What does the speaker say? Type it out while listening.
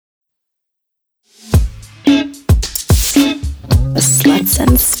Sluts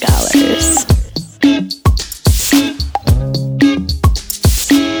and Scholars.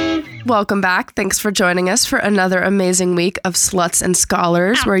 Welcome back. Thanks for joining us for another amazing week of Sluts and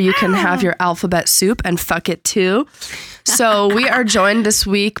Scholars, where you can have your alphabet soup and fuck it too. So we are joined this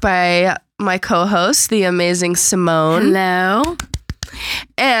week by my co-host, the amazing Simone. Hello.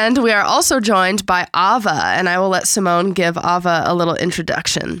 And we are also joined by Ava, and I will let Simone give Ava a little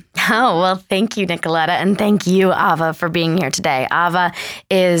introduction. Oh, well, thank you, Nicoletta, and thank you, Ava, for being here today. Ava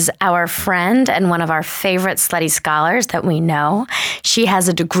is our friend and one of our favorite slutty scholars that we know. She has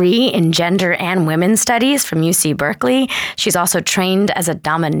a degree in gender and women's studies from UC Berkeley. She's also trained as a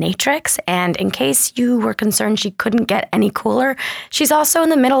dominatrix, and in case you were concerned she couldn't get any cooler, she's also in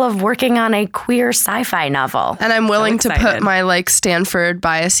the middle of working on a queer sci-fi novel. And I'm willing to put my Stanford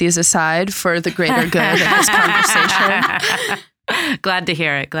biases aside for the greater good of this conversation. Glad to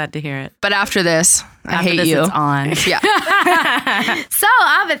hear it. But after this, I hate you. It's on. Yeah. So,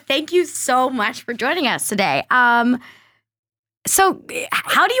 Ava, thank you so much for joining us today. So,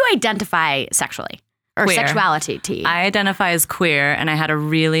 how do you identify sexually or Queer. sexuality to you? I identify as queer, and I had a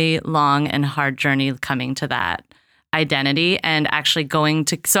really long and hard journey coming to that identity and actually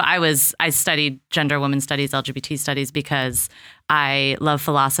I studied gender, women's studies, LGBT studies because I love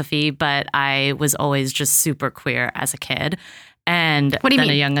philosophy, but I was always just super queer as a kid. And what do you then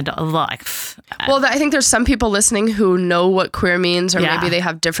mean? A young adult, Well, I think there's some people listening who know what queer means, or Yeah. maybe they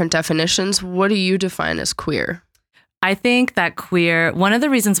have different definitions. What do you define as queer? I think that queer, one of the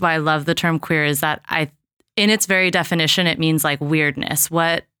reasons why I love the term queer is that in its very definition, it means like weirdness.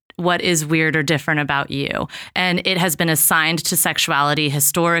 What is weird or different about you? And it has been assigned to sexuality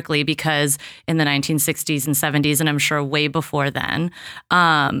historically because in the 1960s and 70s, and I'm sure way before then,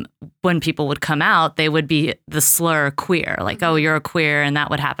 when people would come out, they would be the slur queer, like, oh, you're a queer, and that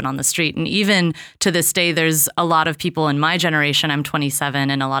would happen on the street. And even to this day, there's a lot of people in my generation, I'm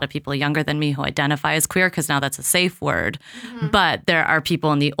 27, and a lot of people younger than me who identify as queer because now that's a safe word. Mm-hmm. But there are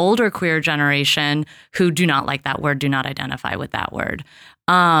people in the older queer generation who do not like that word, do not identify with that word.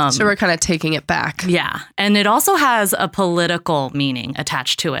 So we're kind of taking it back. Yeah. And it also has a political meaning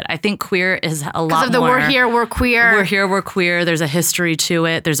attached to it. I think queer is a lot more. Because of the we're here, we're queer. We're here, we're queer. There's a history to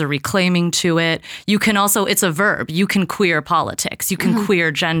it. There's a reclaiming to it. You can also, it's a verb. You can queer politics. You can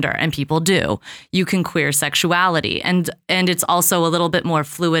queer gender, and people do. You can queer sexuality. And it's also a little bit more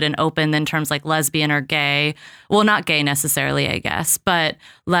fluid and open than terms like lesbian or gay. Well, not gay necessarily, I guess, but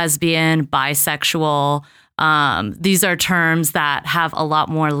lesbian, bisexual. These are terms that have a lot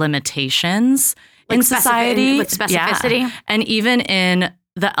more limitations in society. With specificity. Yeah. And even in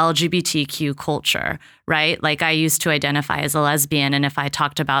the LGBTQ culture, right? Like I used to identify as a lesbian, and if I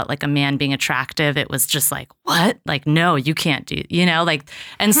talked about like a man being attractive, it was just like, what? Like, no, you can't do,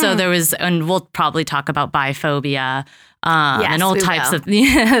 and so there was, and we'll probably talk about biphobia, and all types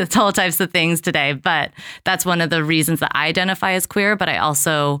of things today. But that's one of the reasons that I identify as queer, but I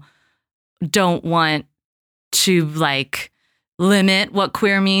also don't want to limit what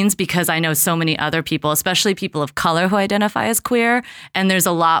queer means because I know so many other people, especially people of color who identify as queer. And there's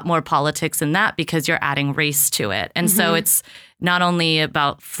a lot more politics in that because you're adding race to it. And so it's not only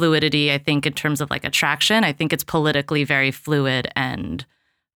about fluidity, I think, in terms of attraction, I think it's politically very fluid and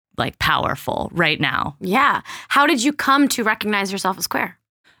powerful right now. Yeah. How did you come to recognize yourself as queer?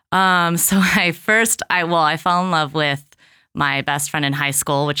 So I fell in love with my best friend in high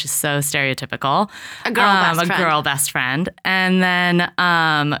school, which is so stereotypical. A girl best friend. And then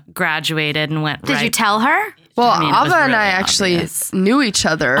graduated and went Did you tell her? Well, Ava and I actually knew each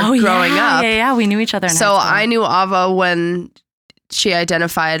other growing up. Yeah, we knew each other in high So school. I knew Ava when she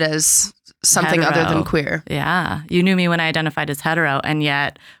identified as something hetero. other than queer. Yeah. You knew me when I identified as hetero, and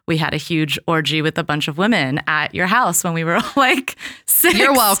yet we had a huge orgy with a bunch of women at your house when we were 16.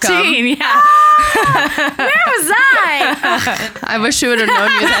 You're welcome. Yeah. Where was I? I wish you would have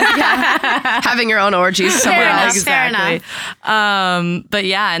known you then. Yeah. Having your own orgies somewhere else. Fair enough. But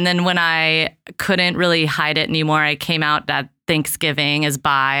yeah, and then when I couldn't really hide it anymore, I came out at Thanksgiving as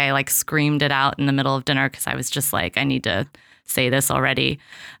bi. I screamed it out in the middle of dinner because I was just I need to say this already.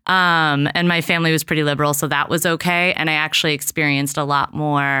 And my family was pretty liberal, so that was okay. And I actually experienced a lot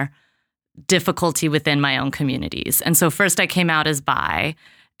more difficulty within my own communities. And so first I came out as bi,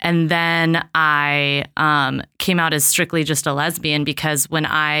 and then I came out as strictly just a lesbian because when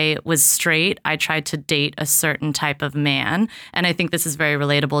I was straight, I tried to date a certain type of man. And I think this is very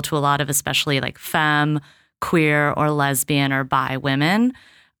relatable to a lot of especially femme, queer, or lesbian or bi women.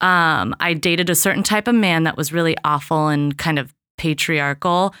 I dated a certain type of man that was really awful and kind of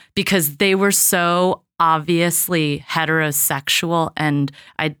patriarchal because they were so obviously heterosexual, and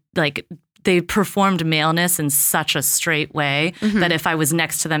I they performed maleness in such a straight way that if I was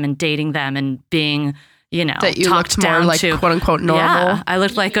next to them and dating them and being, that you talked looked more down like to, quote unquote normal. Yeah, I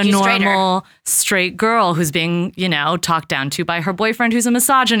looked like a normal straight girl who's being, talked down to by her boyfriend who's a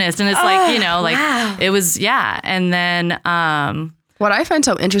misogynist. And it's wow. it was, And then, what I find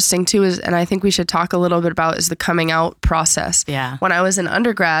so interesting too is, and I think we should talk a little bit about, is the coming out process. Yeah. When I was in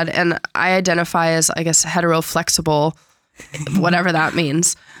undergrad, and I identify as, I guess, hetero flexible, whatever that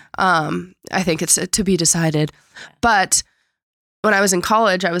means. I think it's to be decided. But when I was in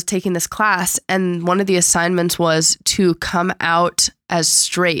college, I was taking this class, and one of the assignments was to come out as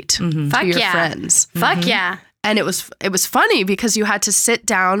straight to Fuck your yeah. friends. Fuck yeah. And it was funny because you had to sit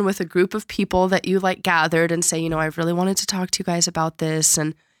down with a group of people that you gathered and say, I really wanted to talk to you guys about this,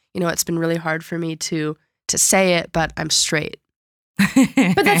 and it's been really hard for me to say it, but I'm straight.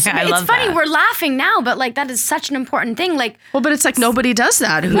 But it's funny. We're laughing now, but that is such an important thing. But it's nobody does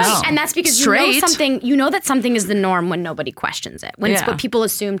that. Right. And that's because straight. you know that something is the norm when nobody questions it, when it's what people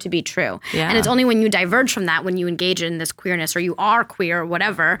assume to be true. Yeah. And it's only when you diverge from that, when you engage in this queerness or you are queer or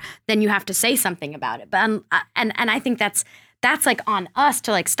whatever, then you have to say something about it. But and I think that's on us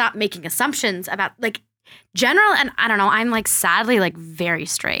to stop making assumptions about general, and I don't know, I'm sadly very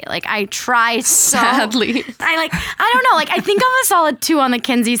straight. I try so sadly. I don't know, I think I'm a solid 2 on the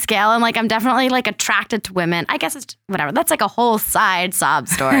Kinsey scale, and I'm definitely attracted to women. I guess it's whatever. That's a whole side sob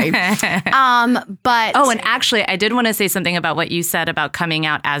story. But and actually I did want to say something about what you said about coming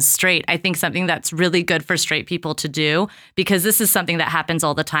out as straight. I think something that's really good for straight people to do, because this is something that happens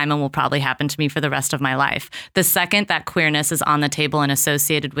all the time and will probably happen to me for the rest of my life. The second that queerness is on the table and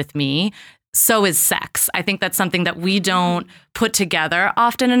associated with me, so is sex. I think that's something that we don't put together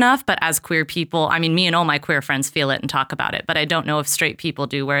often enough, but as queer people, I mean, me and all my queer friends feel it and talk about it, but I don't know if straight people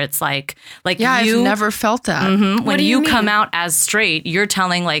do, where it's yeah, you, I've never felt that. When you come out as straight, you're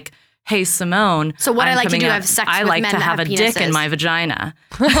telling hey, Simone. So what I'm I like to do, out, have sex I with like men to that have a dick in penises. my vagina.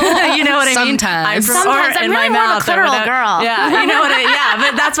 You know what I mean? Sometimes. Sometimes. I'm in really my more of a mouth. clitoral girl. Yeah, you know what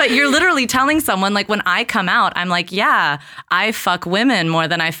but that's what you're literally telling someone. When I come out, I'm I fuck women more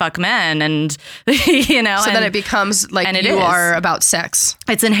than I fuck men. And, So then it becomes you are about sex.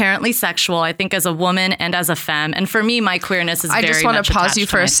 It's inherently sexual, I think, as a woman and as a femme. And for me, my queerness is very much I just want to pause you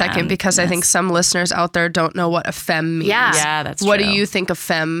for a attached to my second because I think some listeners out there don't know what a femme means. Yeah, that's What true. do you think a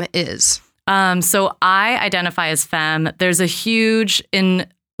femme is? So I identify as femme. There's a huge in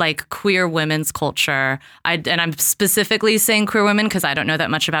queer women's culture. And I'm specifically saying queer women because I don't know that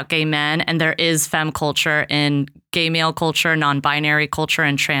much about gay men. And there is femme culture in gay male culture, non-binary culture,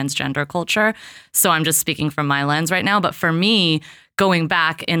 and transgender culture. So I'm just speaking from my lens right now. But for me, going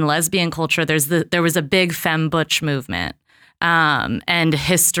back in lesbian culture, there was a big femme butch movement. And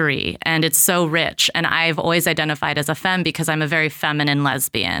history, and it's so rich. And I've always identified as a femme because I'm a very feminine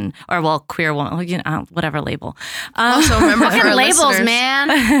lesbian, or queer woman, whatever label. Also, remember for our labels, listeners,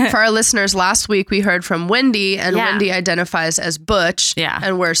 man. For our listeners, last week we heard from Wendy, and Wendy identifies as butch,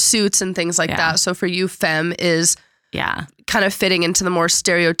 and wears suits and things like that. So for you, femme is kind of fitting into the more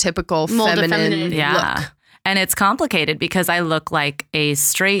stereotypical feminine look. And it's complicated because I look like a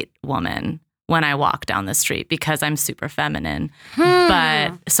straight woman when I walk down the street because I'm super feminine.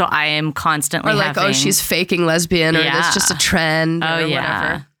 But so I am constantly or she's faking lesbian, or it's just a trend or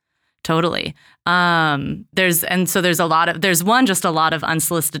whatever. Totally. There's a lot of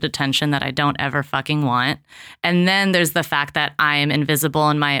unsolicited attention that I don't ever fucking want. And then there's the fact that I am invisible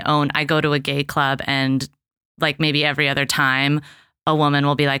in my own. I go to a gay club and maybe every other time a woman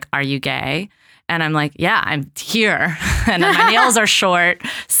will be like, "Are you gay?" And I'm like, yeah, I'm here. And my nails are short.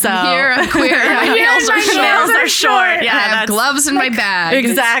 So I'm here, I'm queer. My nails are short. Yeah, I have gloves in my bag.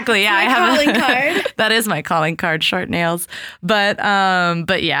 Exactly. Yeah, I have a calling card. That is my calling card, short nails. But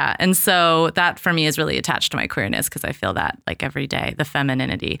yeah. And so that for me is really attached to my queerness because I feel that every day, the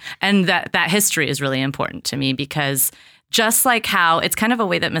femininity. And that history is really important to me because just like how it's kind of a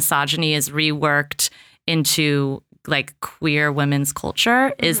way that misogyny is reworked into queer women's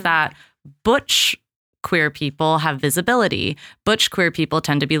culture is that butch queer people have visibility. Butch queer people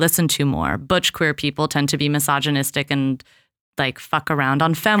tend to be listened to more. Butch queer people tend to be misogynistic and fuck around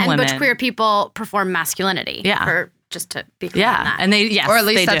on femme women. And butch queer people perform masculinity. Yeah. Just to be clear on that. And or at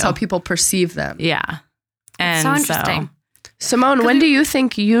least that's how people perceive them. Yeah. And so interesting. Simone, when do you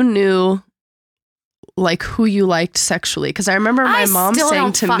think you knew who you liked sexually? Because I remember my mom saying to me,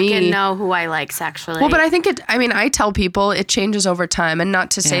 I still don't fucking know who I like sexually. Well, but I think I tell people it changes over time, and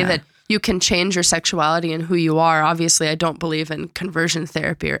not to say that you can change your sexuality and who you are. Obviously, I don't believe in conversion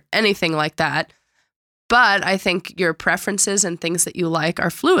therapy or anything like that. But I think your preferences and things that you like are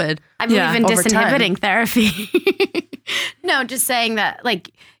fluid. I believe in disinhibiting therapy. No, just saying that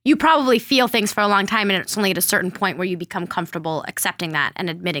you probably feel things for a long time, and it's only at a certain point where you become comfortable accepting that and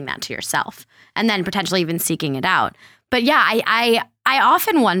admitting that to yourself, and then potentially even seeking it out. But yeah, I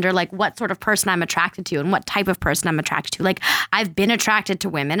often wonder like what sort of person I'm attracted to and what type of person I'm attracted to. Like I've been attracted to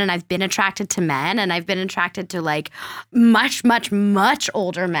women, and I've been attracted to men, and I've been attracted to like much, much, much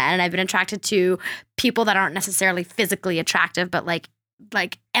older men, and I've been attracted to people that aren't necessarily physically attractive, but like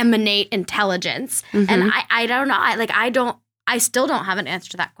emanate intelligence. And I don't know. I still don't have an answer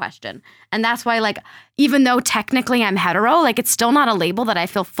to that question. And that's why, like, even though technically I'm hetero, like, it's still not a label that I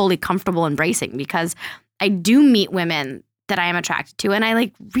feel fully comfortable embracing, because I do meet women that I am attracted to, and I,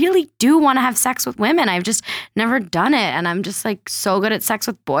 like, really do want to have sex with women. I've just never done it. And I'm just, like, so good at sex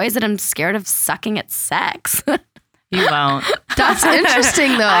with boys that I'm scared of sucking at sex. You won't. That's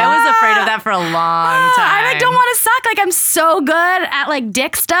interesting, though. I was afraid of that for a long time. I like don't want to suck. Like I'm so good at like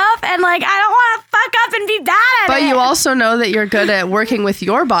dick stuff, and like I don't want to fuck up and be bad at it. But you also know that you're good at working with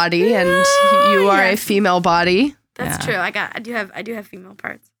your body, and you are a female body. That's true. I do have female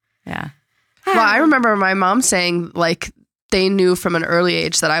parts. Yeah. Well, I remember my mom saying like they knew from an early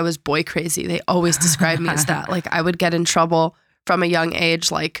age that I was boy crazy. They always described me as that. Like I would get in trouble from a young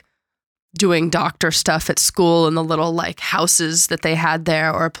age, like doing doctor stuff at school in the little like houses that they had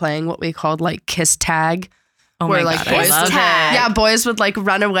there, or playing what we called like kiss tag. Oh where my like God, boys I love would, it. yeah, boys would like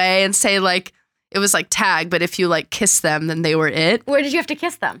run away and say like it was like tag, but if you like kiss them, then they were it. Where did you have to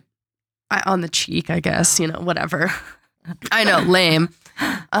kiss them? On the cheek, I guess, whatever. I know, lame.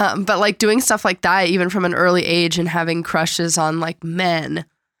 But like doing stuff like that, even from an early age, and having crushes on like men.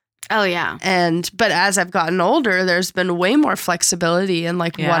 Oh yeah. But as I've gotten older, there's been way more flexibility in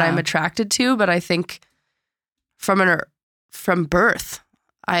like what I'm attracted to. But I think from birth,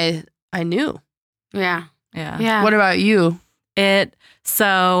 I knew. Yeah. Yeah. What about you?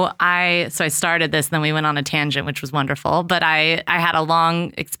 So I started this, and then we went on a tangent, which was wonderful. But I had a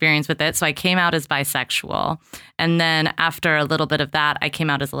long experience with it. So I came out as bisexual. And then after a little bit of that, I came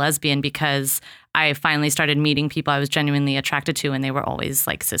out as a lesbian, because I finally started meeting people I was genuinely attracted to, and they were always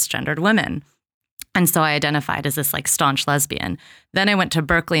like cisgendered women. And so I identified as this like staunch lesbian. Then I went to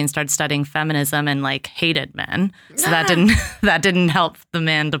Berkeley and started studying feminism, and like hated men. So that didn't help the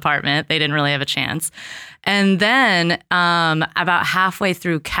man department. They didn't really have a chance. And then about halfway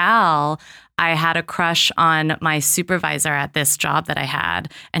through Cal, I had a crush on my supervisor at this job that I had.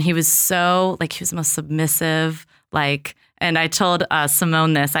 And he was so like, he was the most submissive, like, and I told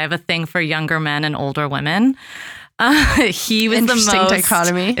Simone this, I have a thing for younger men and older women. He was Interesting the most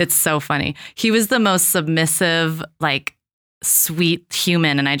dichotomy. It's so funny. He was the most submissive, like sweet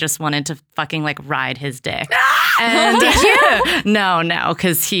human, and I just wanted to fucking like ride his dick. And did you? No,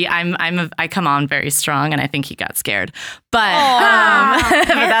 because I come on very strong, and I think he got scared. But but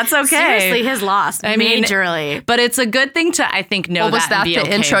that's okay. Seriously, his loss. I mean, majorly. But it's a good thing to, I think, know What was that and be the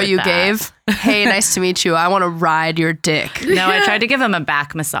okay intro with you that. gave? Hey, nice to meet you. I want to ride your dick. No, I tried to give him a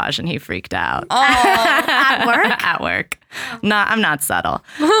back massage, and he freaked out. Oh, at work? At work. I'm not subtle.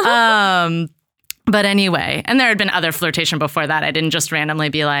 But anyway, and there had been other flirtation before that. I didn't just randomly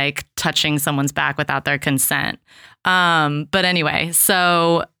be like touching someone's back without their consent. But anyway,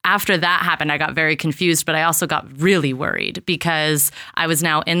 so after that happened, I got very confused, but I also got really worried, because I was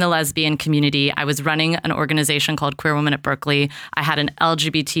now in the lesbian community. I was running an organization called Queer Women at Berkeley. I had an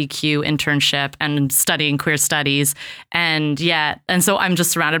LGBTQ internship and studying queer studies. And so I'm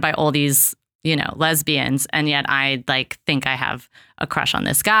just surrounded by all these, lesbians. And yet I like think I have a crush on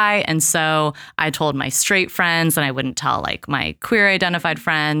this guy. And so I told my straight friends, and I wouldn't tell like my queer identified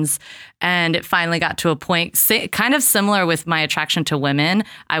friends. And it finally got to a point kind of similar with my attraction to women.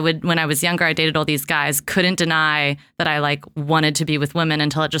 When I was younger, I dated all these guys, couldn't deny that I like wanted to be with women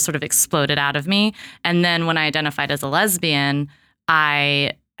until it just sort of exploded out of me. And then when I identified as a lesbian,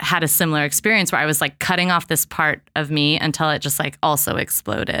 I had a similar experience where I was like cutting off this part of me until it just like also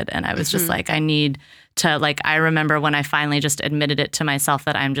exploded. And I was just like, I need to like, I remember when I finally just admitted it to myself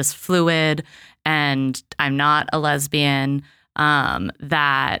that I'm just fluid and I'm not a lesbian,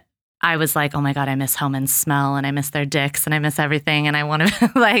 that I was like, oh my God, I miss home and smell, and I miss their dicks, and I miss everything. And I want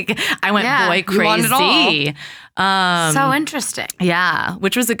to like, I went boy crazy. So interesting. Yeah,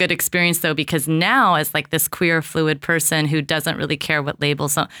 which was a good experience though, because now as like this queer fluid person who doesn't really care what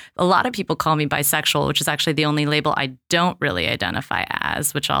labels, so a lot of people call me bisexual, which is actually the only label I don't really identify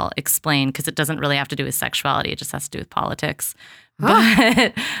as, which I'll explain, because it doesn't really have to do with sexuality. It just has to do with politics.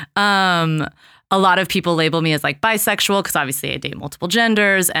 But a lot of people label me as like bisexual, because obviously I date multiple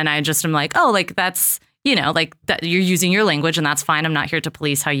genders, and I just am like, oh, like that's, like that you're using your language, and that's fine. I'm not here to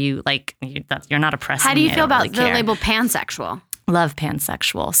police how you like. You're not oppressing me. How do you feel about really the label pansexual? Love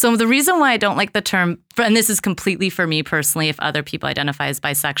pansexual. So the reason why I don't like the term, and this is completely for me personally, if other people identify as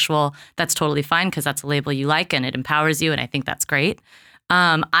bisexual, that's totally fine because that's a label you like and it empowers you, and I think that's great.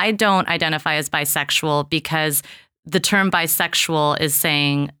 I don't identify as bisexual because the term bisexual is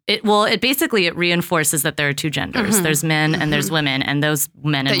saying it basically reinforces that there are two genders. There's men and there's women, and those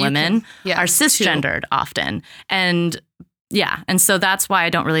men and women are cisgendered often. And so that's why I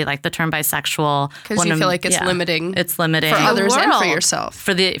don't really like the term bisexual. Because you feel like it's limiting. It's limiting for others and for yourself.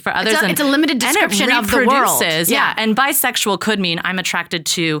 For others, it's a limited description of the world. Yeah, and bisexual could mean I'm attracted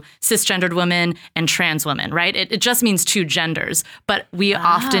to cisgendered women and trans women, right? It just means two genders. But we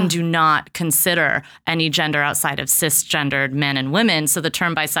often do not consider any gender outside of cisgendered men and women. So the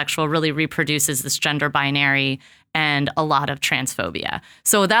term bisexual really reproduces this gender binary and a lot of transphobia.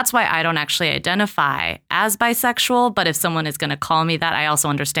 So that's why I don't actually identify as bisexual. But if someone is going to call me that, I also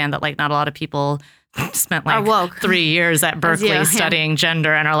understand that like not a lot of people spent like 3 years at Berkeley studying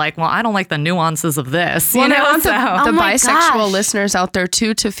gender and are like, well, I don't like the nuances of this. Well, you know? I want the bisexual gosh. listeners out there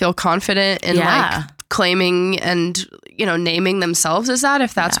too to feel confident in like claiming and, you know, naming themselves as that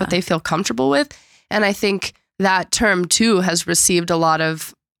if that's what they feel comfortable with. And I think that term too has received a lot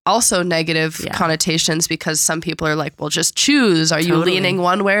of also negative connotations because some people are like, well, just choose. Are you leaning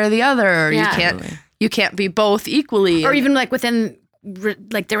one way or the other? Or you can't be both equally. Or even like within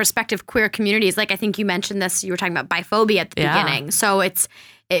like the respective queer communities. Like I think you mentioned this, you were talking about biphobia at the beginning. So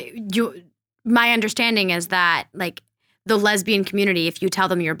my understanding is that like the lesbian community, if you tell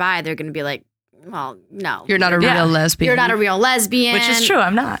them you're bi, they're going to be like, well, no. You're not a real lesbian. You're not a real lesbian. Which is true.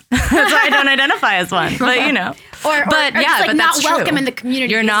 I'm not. That's why I don't identify as one. But, you know. Or but not that's welcome true. in the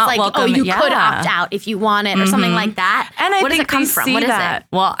community. You're not like, welcome. Oh, you could opt out if you want it or something like that. And I what think does it come from? What is it?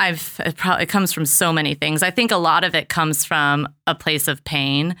 Well, it comes from so many things. I think a lot of it comes from a place of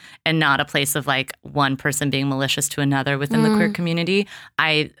pain and not a place of like one person being malicious to another within the queer community.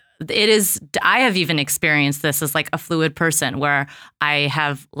 I have even experienced this as like a fluid person where I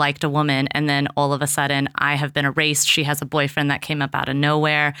have liked a woman and then all of a sudden I have been erased. She has a boyfriend that came up out of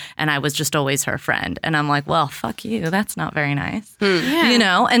nowhere and I was just always her friend. And I'm like, well, fuck you. That's not very nice. You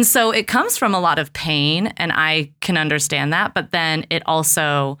know? And so it comes from a lot of pain and I can understand that. But then it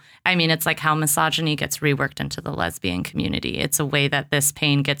also, I mean, it's like how misogyny gets reworked into the lesbian community. It's a way that this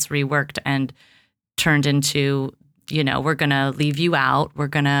pain gets reworked and turned into, you know, we're going to leave you out. We're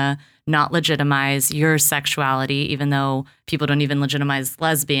going to not legitimize your sexuality, even though people don't even legitimize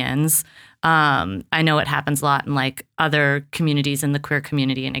lesbians. I know it happens a lot in like other communities in the queer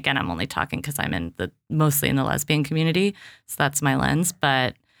community. And again, I'm only talking because I'm mostly in the lesbian community. So that's my lens.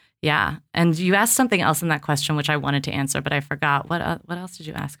 But yeah. And you asked something else in that question, which I wanted to answer, but I forgot. What else did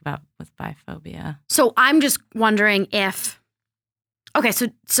you ask about with biphobia? So I'm just wondering if... Okay,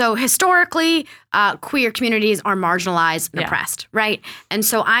 so historically, queer communities are marginalized and oppressed, right? And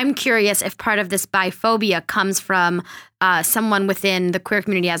so I'm curious if part of this biphobia comes from someone within the queer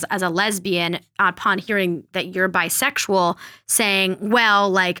community as a lesbian upon hearing that you're bisexual saying, well,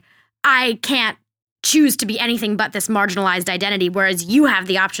 like, I can't choose to be anything but this marginalized identity, whereas you have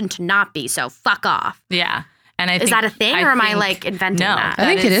the option to not be, so fuck off. Yeah. And is that a thing, or am I like inventing that? I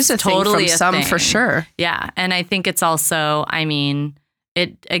think it is a totally thing from some, for sure. Yeah, and I think it's also, I mean,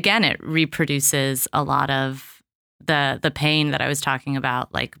 it reproduces a lot of the pain that I was talking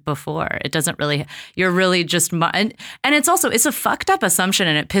about like before. It doesn't really, you're really just, and it's a fucked up assumption,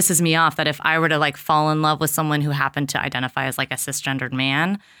 and it pisses me off that if I were to like fall in love with someone who happened to identify as like a cisgendered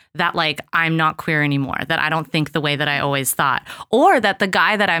man, that like I'm not queer anymore, that I don't think the way that I always thought, or that the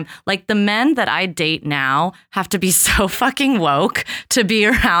guy that I'm like, the men that I date now have to be so fucking woke to be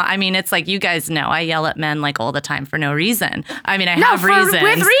around. I mean, it's like, you guys know I yell at men like all the time for no reason. I mean, I have reasons.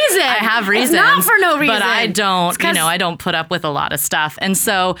 With reason. I have reasons. It's not for no reason. But I don't, I don't put up with a lot of stuff. And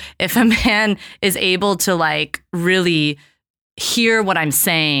so if a man is able to like really hear what I'm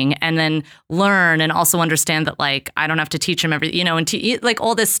saying and then learn and also understand that like I don't have to teach him everything, and like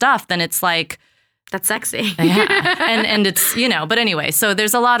all this stuff, then it's like, that's sexy. Yeah. And it's, but anyway, so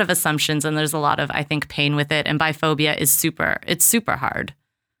there's a lot of assumptions and there's a lot of, I think, pain with it. And biphobia is it's super hard.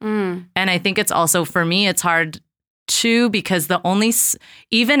 And I think it's also, for me, it's hard too, because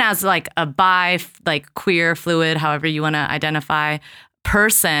even as like a like queer, fluid, however you want to identify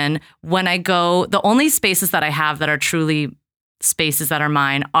person, when I go, the only spaces that I have that are truly spaces that are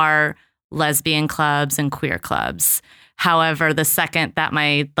mine are lesbian clubs and queer clubs. However, the second that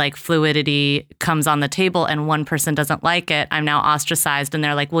my like fluidity comes on the table and one person doesn't like it, I'm now ostracized, and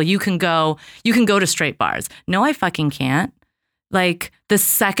they're like, well, you can go to straight bars. No, I fucking can't. Like the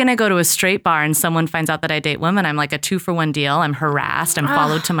second I go to a straight bar and someone finds out that I date women, I'm like a 2-for-1 deal. I'm harassed. I'm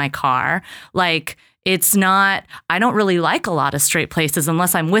followed to my car. Like it's not, I don't really like a lot of straight places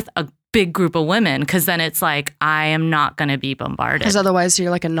unless I'm with a big group of women, because then it's like, I am not going to be bombarded. Because otherwise you're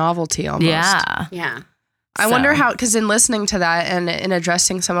like a novelty almost. Yeah. Yeah. I wonder how, because in listening to that and in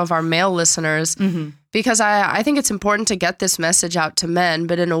addressing some of our male listeners, because I think it's important to get this message out to men,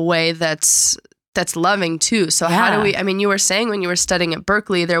 but in a way that's loving too. So how do we, I mean, you were saying when you were studying at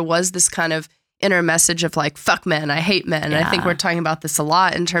Berkeley, there was this kind of inner message of like, fuck men, I hate men. And I think we're talking about this a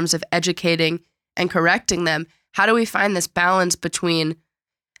lot in terms of educating and correcting them. How do we find this balance between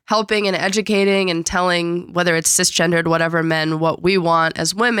helping and educating and telling, whether it's cisgendered, whatever men, what we want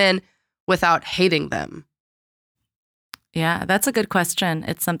as women without hating them? Yeah, that's a good question.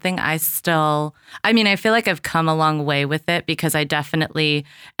 It's something I feel like I've come a long way with it, because I definitely,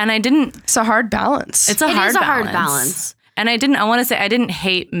 and I didn't. It's a hard balance. It is a hard balance. And I didn't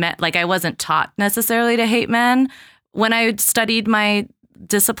hate men. Like, I wasn't taught necessarily to hate men. When I studied my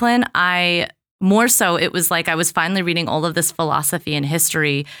discipline, more so, it was like I was finally reading all of this philosophy and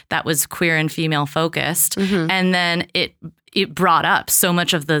history that was queer and female focused. And then it brought up so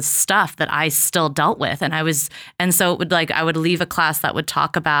much of the stuff that I still dealt with. And so it would I would leave a class that would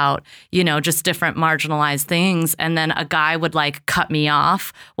talk about, just different marginalized things. And then a guy would cut me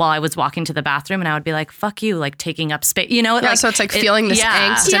off while I was walking to the bathroom, and I would be like, fuck you, taking up space, so it's like feeling this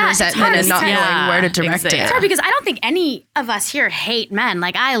angst and resentment and not knowing where to direct it. It's hard because I don't think any of us here hate men.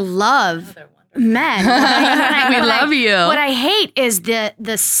 Like, I love men. We love you. What I hate is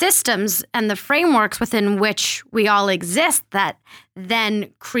the systems and the frameworks within which we all exist that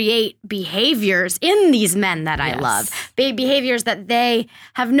then create behaviors in these men that I love. Behaviors that they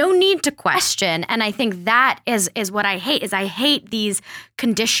have no need to question. And I think that is what I hate, is I hate these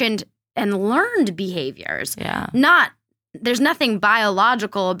conditioned and learned behaviors. Yeah. There's nothing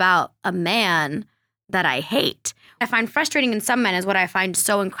biological about a man that I hate. I find frustrating in some men is what I find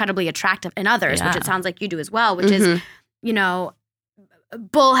so incredibly attractive in others, which it sounds like you do as well, which is,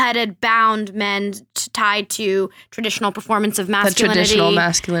 bullheaded, bound men tied to traditional performance of masculinity. The traditional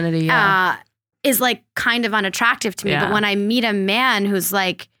masculinity, is kind of unattractive to me. But when I meet a man who's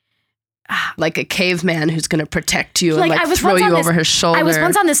like a caveman who's going to protect you and throw you over his shoulder. I was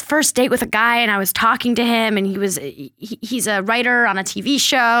once on this first date with a guy, and I was talking to him, and he's a writer on a TV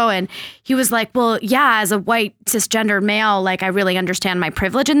show, and he was like, well, yeah, as a white cisgender male, I really understand my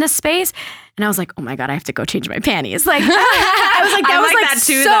privilege in this space. And I was like, oh my God, I have to go change my panties. I was like, that was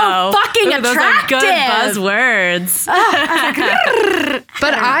too, so though. fucking attractive. Those are good buzzwords.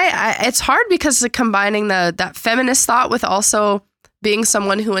 But it's hard because combining that feminist thought with also being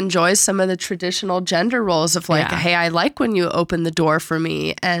someone who enjoys some of the traditional gender roles of hey, I like when you open the door for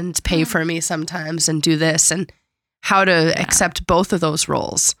me and pay for me sometimes and do this, and how to accept both of those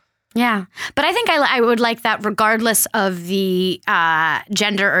roles. Yeah. But I think I would like that regardless of the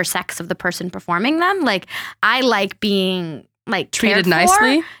gender or sex of the person performing them. I like being treated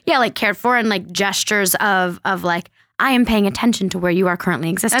nicely. Yeah, cared for, and gestures of I am paying attention to where you are currently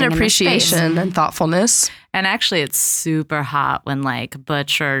existing. And appreciation and thoughtfulness. And actually, it's super hot when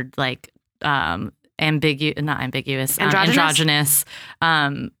butchered, androgynous,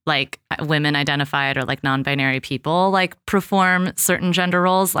 women identified or non-binary people perform certain gender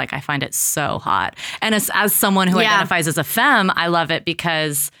roles. I find it so hot. And as someone who identifies as a femme, I love it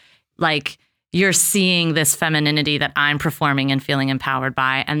because you're seeing this femininity that I'm performing and feeling empowered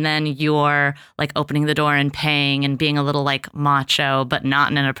by. And then you're opening the door and paying and being a little macho, but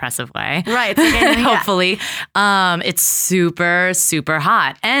not in an oppressive way. Right. Hopefully. It's super, super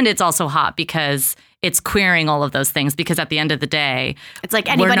hot. And it's also hot because it's queering all of those things, because at the end of the day, it's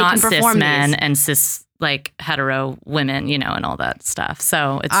anybody we're not can perform cis men these. and cis hetero women, and all that stuff.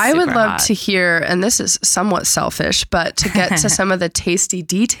 So it's I would love hot. to hear, and this is somewhat selfish, but to get to some of the tasty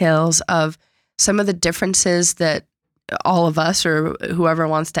details of some of the differences that all of us or whoever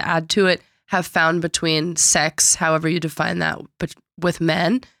wants to add to it have found between sex, however you define that, but with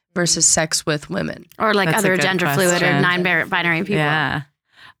men versus sex with women. Or That's other gender fluid or non-binary people. Yeah.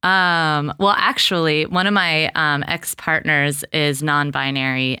 Well, actually, one of my ex-partners is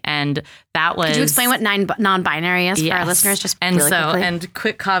non-binary, and that was... Could you explain what non-binary is for our listeners? Just really quickly. And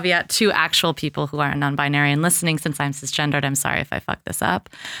quick caveat to actual people who are non-binary and listening, since I'm cisgendered, I'm sorry if I fuck this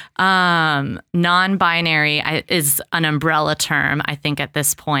up. Non-binary is an umbrella term, I think, at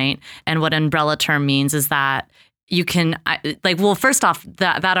this point. And what umbrella term means is that you can, first off,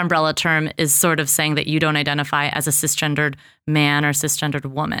 that umbrella term is sort of saying that you don't identify as a cisgendered man or cisgendered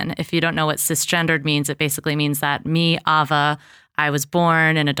woman. If you don't know what cisgendered means, it basically means that me, Ava, I was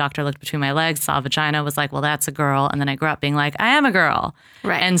born and a doctor looked between my legs, saw a vagina, was like, well, that's a girl. And then I grew up being like, I am a girl.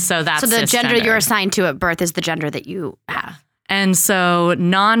 Right. And so that's So the gender cisgendered. you're assigned to at birth is the gender that you have. And so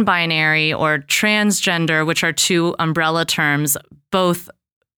non-binary or transgender, which are two umbrella terms, both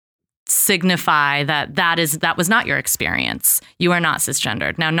signify that was not your experience. You are not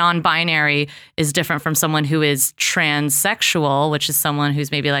cisgendered. Now, non-binary is different from someone who is transsexual, which is someone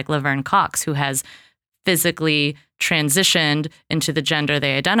who's maybe like Laverne Cox, who has physically transitioned into the gender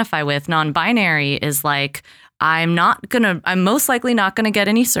they identify with. Non-binary is like, I'm most likely not going to get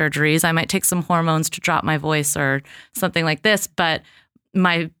any surgeries. I might take some hormones to drop my voice or something like this, but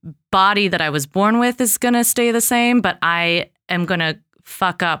my body that I was born with is going to stay the same, but I am going to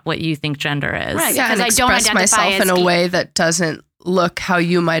fuck up what you think gender is. Right, because I don't express myself in a way that doesn't look how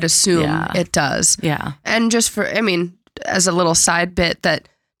you might assume it does. Yeah. And just as a little side bit, that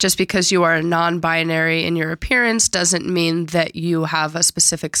just because you are a non-binary in your appearance doesn't mean that you have a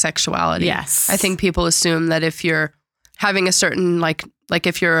specific sexuality. Yes. I think people assume that if you're having a certain, like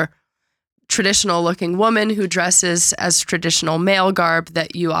if you're a traditional looking woman who dresses as traditional male garb,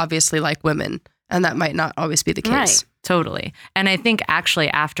 that you obviously like women. And that might not always be the case. Right. Totally. And I think actually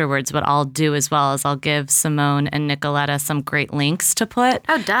afterwards, what I'll do as well is I'll give Simone and Nicoletta some great links to put.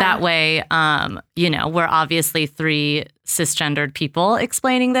 Oh, duh. That way, we're obviously three cisgendered people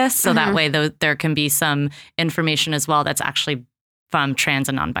explaining this. So that way there can be some information as well that's actually from trans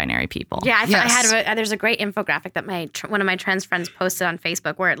and non-binary people. Yeah, there's a great infographic that one of my trans friends posted on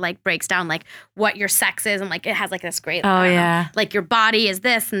Facebook where it like breaks down like what your sex is and like it has like this great like your body is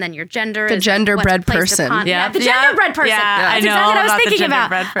this and then your gender is the genderbred person. Yeah, the genderbred person. Yeah, That's exactly what I was thinking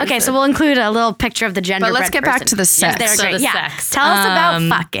about. Okay, so we'll include a little picture of the genderbred person. But let's get back to the sex. They're great. The Yeah. sex. Tell us about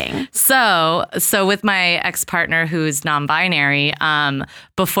fucking. So with my ex-partner who's non-binary,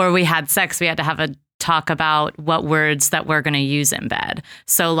 before we had sex, we had to have a talk about what words that we're going to use in bed.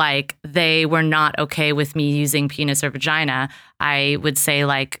 So like they were not okay with me using penis or vagina. I would say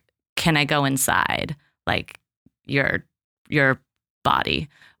like, can I go inside? Like your body.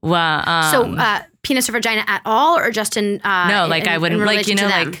 Well, so penis or vagina at all or just in no, like I wouldn't like,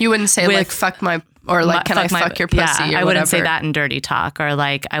 like you wouldn't say like fuck my, or like can I fuck your pussy or whatever. I wouldn't say that in dirty talk, or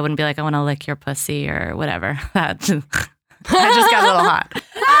like I wouldn't be like I want to lick your pussy or whatever. That I just got a little hot.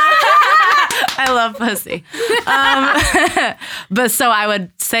 I love pussy. But so I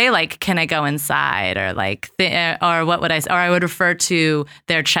would say like, can I go inside? Or like, or what would I say? Or I would refer to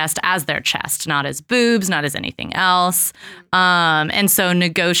their chest as their chest, not as boobs, not as anything else. And so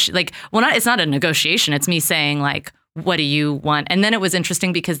it's not a negotiation. It's me saying like, what do you want? And then it was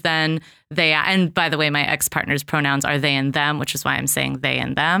interesting because then and by the way, my ex-partner's pronouns are they and them, which is why I'm saying they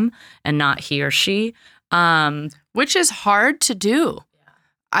and them and not he or she. Which is hard to do.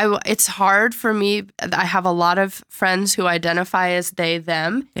 It's hard for me. I have a lot of friends who identify as they,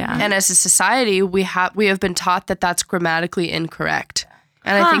 them. Yeah. And as a society, we have been taught that that's grammatically incorrect.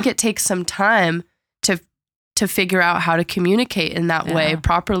 And I think it takes some time to figure out how to communicate in that way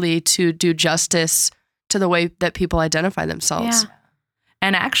properly to do justice to the way that people identify themselves. Yeah.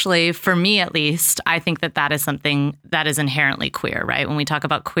 And actually, for me at least, I think that is something that is inherently queer, right? When we talk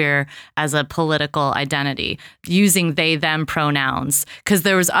about queer as a political identity, using they, them pronouns, because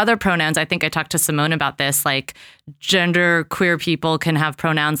there was other pronouns. I think I talked to Simone about this, like gender queer people can have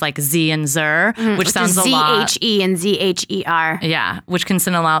pronouns like Z and Zer, which sounds a lot. Z-H-E and Z-H-E-R. Yeah, which can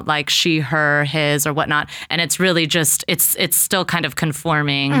sound a lot like she, her, his, or whatnot. And it's really just, it's still kind of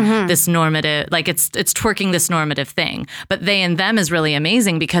conforming this normative, like it's twerking this normative thing. But they and them is really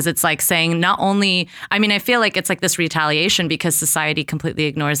amazing because it's like saying not only, I mean, I feel like it's like this retaliation because society completely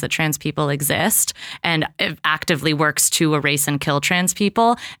ignores that trans people exist and it actively works to erase and kill trans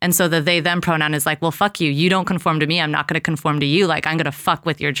people. And so the they, them pronoun is like, well, fuck you. You don't conform to me. I'm not going to conform to you. Like, I'm going to fuck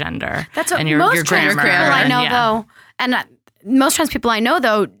with your gender. That's what and most trans people I know, though. And most trans people I know,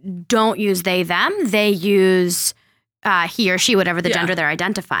 though, don't use they, them. They use he or she, whatever the gender they're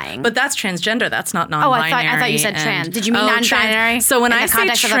identifying. But that's transgender. That's not non-binary. Oh, I thought you said trans. Did you mean non-binary? So when I say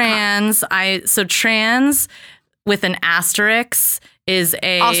trans, trans with an asterisk is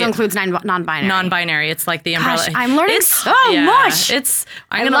also includes non-binary. Non-binary. It's like the umbrella. Gosh, I'm learning so much.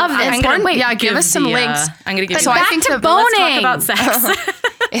 I love this. Give us some links. I'm going to give so I think let's talk about sex.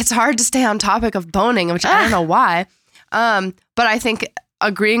 It's hard to stay on topic of boning, which I don't know why. But I think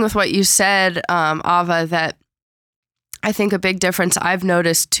agreeing with what you said, Ava, that I think a big difference I've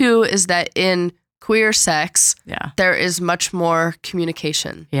noticed too is that in queer sex, there is much more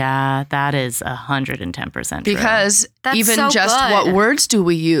communication. Yeah, that is 110% true. Because what words do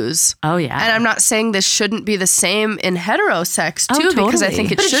we use? Oh, yeah. And I'm not saying this shouldn't be the same in heterosex too, because I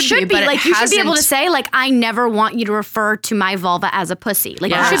think it should be. But like you should be able to say, like, I never want you to refer to my vulva as a pussy.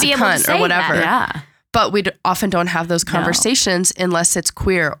 Like you should be able to say or whatever. That. Yeah. But we often don't have those conversations unless it's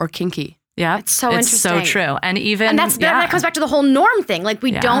queer or kinky. Yeah. It's so It's so interesting. true. And even that comes back to the whole norm thing. Like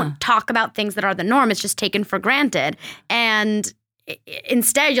we don't talk about things that are the norm. It's just taken for granted. And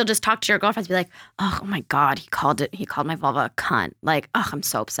instead, you'll just talk to your girlfriends and be like, oh my God, he called my vulva a cunt. Like, oh, I'm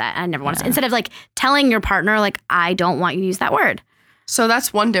so upset. I never want to. Instead of like telling your partner, like, I don't want you to use that word. So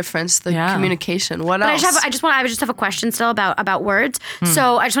that's one difference, the communication. What else? I just have a question still about words.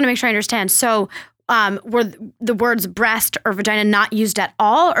 So I just want to make sure I understand. So were the words breast or vagina not used at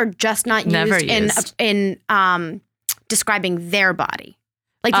all, or just not used in describing their body?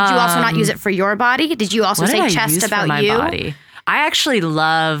 Like, did you also not use it for your body? Did you also say chest about you? Body? I actually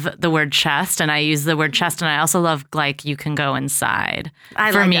love the word chest, and I use the word chest, and I also love like you can go inside.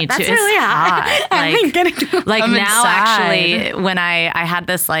 For me too, that's really hot. Like I'm now, inside. actually, when I had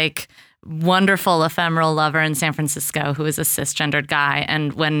this like wonderful ephemeral lover in San Francisco who was a cisgendered guy,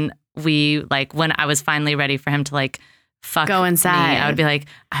 and when I was finally ready for him to like go inside me, I would be like,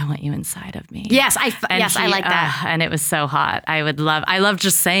 I want you inside of me. Yes, I like that. And it was so hot. I love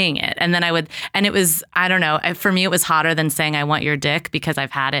just saying it. And then it was, I don't know, for me, it was hotter than saying I want your dick because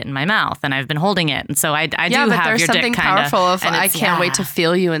I've had it in my mouth and I've been holding it. And so I do have your dick there's something powerful of I can't wait to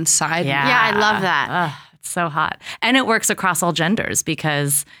feel you inside. Yeah. Yeah, I love that. It's so hot. And it works across all genders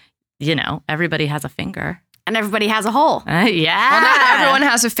because, everybody has a finger. And everybody has a hole. Yeah. Well, not everyone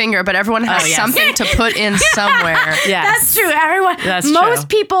has a something to put in somewhere. Yes. That's true. Most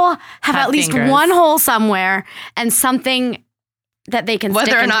people have at least fingers. one hole somewhere and something that they can whether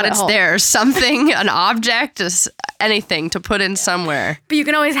stick or into not a it's hole. there, something, an object, is anything to put in somewhere. But you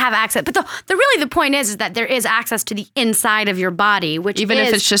can always have access. But the point is that there is access to the inside of your body, which even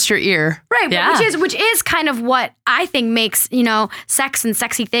if it's just your ear. Right, Yeah. which is kind of what I think makes, sex and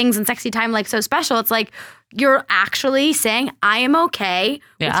sexy things and sexy time like so special. It's like you're actually saying, I am okay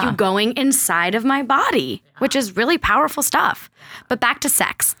with you going inside of my body, which is really powerful stuff. But back to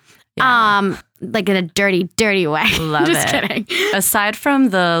sex. Like in a dirty, dirty way. Love Just it. kidding. Aside from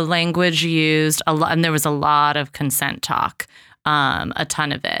the language used, and there was a lot of consent talk, a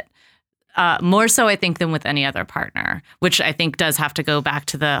ton of it. More so, I think, than with any other partner, which I think does have to go back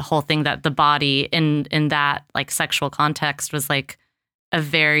to the whole thing that the body in that like sexual context was like a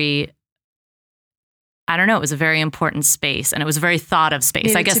very, I don't know, it was a very important space, and it was a very thought of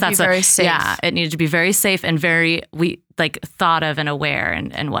space. I guess that's very safe. Yeah, it needed to be very safe and very thought of and aware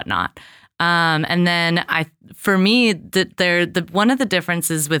and whatnot. And then for me, one of the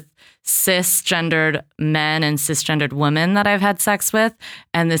differences with cisgendered men and cisgendered women that I've had sex with,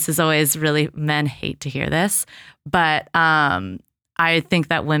 and this is always really, men hate to hear this, but I think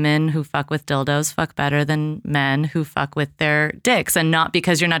that women who fuck with dildos fuck better than men who fuck with their dicks, and not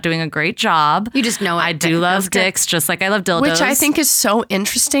because you're not doing a great job. You just know it. I do love dicks just like I love dildos. Which I think is so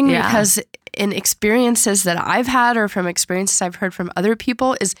interesting because in experiences that I've had or from experiences I've heard from other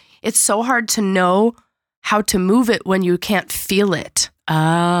people is it's so hard to know how to move it when you can't feel it.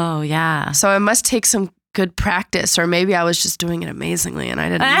 Oh, yeah. So it must take some good practice, or maybe I was just doing it amazingly and I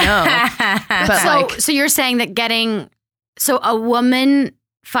didn't know. But so you're saying that so a woman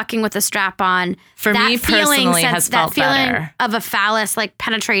fucking with a strap on, for that me personally has felt that feeling better. of a phallus like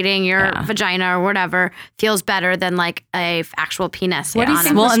penetrating your vagina or whatever feels better than like a actual penis. What do you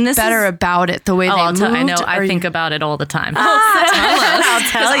think was better about it? The way they moved? I know. I think about it all the time. I'll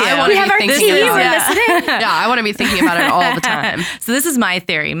tell you. I want to be thinking about it. listening. Yeah, I want to be thinking about it all the time. So this is my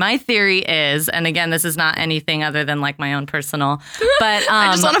theory. My theory is, and again, this is not anything other than like my own personal, but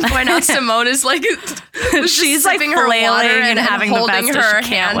I just want to point out Simone is like she's like sipping her water flailing and and having holding the best. her She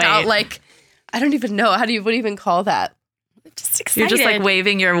can't hand out wait. like I don't even know what do you even call that? Just excited. You're just like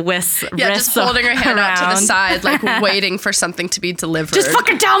waving your wrists Just holding her hand out to the around. side, like waiting for something to be delivered. Just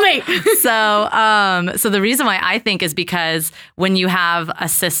fucking tell me. So the reason why I think is because when you have a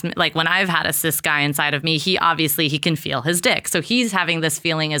cis, like when I've had a cis guy inside of me, he can feel his dick. So he's having this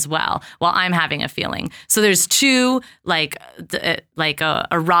feeling as well while I'm having a feeling. So there's two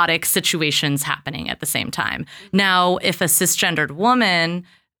erotic situations happening at the same time. Now, if a cisgendered woman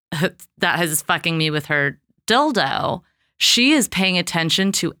that is fucking me with her dildo, she is paying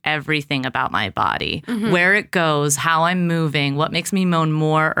attention to everything about my body, where it goes, how I'm moving, what makes me moan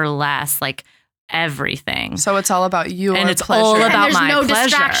more or less, like everything. So it's all about your and it's pleasure. all about and there's my no pleasure.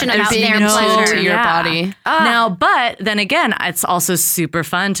 distraction There's about their no- pleasure. to your body. Now, but then again, it's also super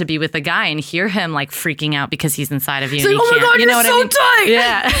fun to be with a guy and hear him like freaking out because he's inside of you. It's and like, he oh my can't. God, You know you're what so I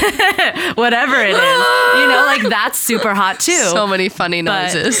mean? tight. Yeah, whatever it is. Like that's super hot too. So many funny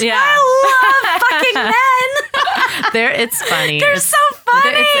But, noises. Yeah, I love fucking men. it's funny. They're so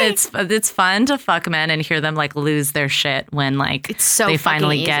funny. It's fun to fuck men and hear them like lose their shit when like It's so they fucking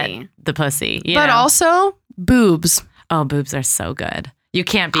finally easy. get the pussy. You But know? also boobs. Oh, boobs are so good. You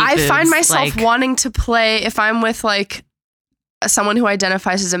can't beat I boobs. find myself Like, wanting to play if I'm with like someone who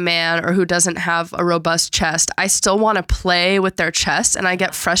identifies as a man or who doesn't have a robust chest. I still want to play with their chest, and I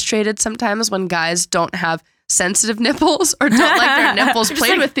get frustrated sometimes when guys don't have sensitive nipples or don't like their nipples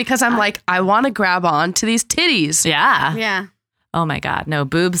played with, because I'm like, I want to grab on to these titties. yeah. Yeah. Oh my God. No,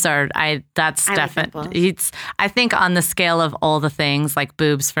 boobs are, that's I like definitely, I think on the scale of all the things, like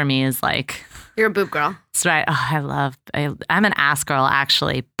boobs for me is like, You're a boob girl. it's right. Oh, I'm an ass girl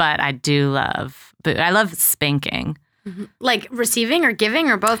actually, but I do love, I love spanking. Like receiving or giving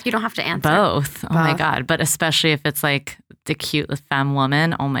or both? You don't have to answer. Both. Oh my Both. God. But especially if it's like the cute femme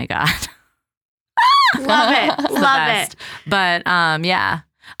woman. Oh my God. Love it. It's the Love best. it. But yeah.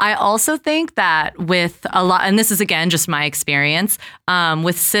 I also think that with a lot, and this is again just my experience,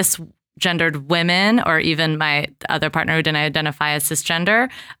 with cisgendered women, or even my other partner who didn't identify as cisgender,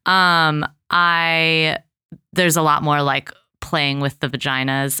 there's a lot more like playing with the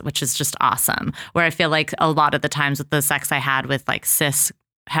vaginas, which is just awesome. Where I feel like a lot of the times with the sex I had with like cis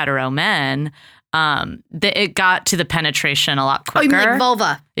hetero men, it got to the penetration a lot quicker. Oh, you mean like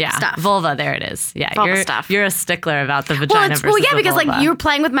vulva Yeah, stuff? vulva. There it is. Yeah, Vulva stuff. You're a stickler about the vagina. Well, versus yeah, the because vulva. like you're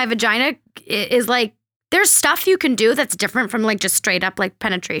playing with my vagina is like, there's stuff you can do that's different from like just straight up like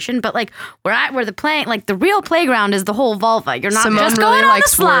penetration, but like where the playing, like the real playground is the whole vulva. You're not Simone just really going on the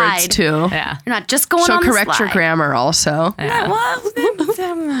likes slide. words too. Yeah. You're not just going She'll on the correct your slide. grammar also. Yeah. Well,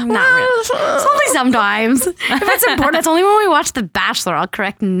 not really. It's only sometimes. If it's important, it's only when we watch The Bachelor. I'll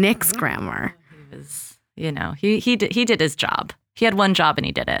correct Nick's grammar. You know, he did his job. He had one job and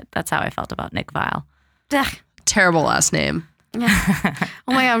he did it. That's how I felt about Nick Vile. Ugh. Terrible last name. Oh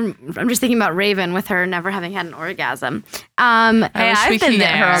my God, I'm just thinking about Raven with her never having had an orgasm. I wish I've we been could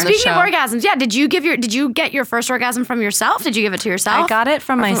get her there. on the Speaking show. of orgasms, yeah, did you get your first orgasm from yourself? Did you give it to yourself? I got it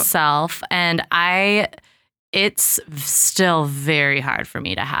from myself, and it's still very hard for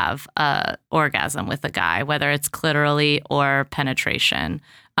me to have a orgasm with a guy, whether it's clitorally or penetration.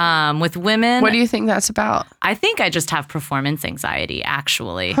 With women, What do you think that's about? I think I just have performance anxiety,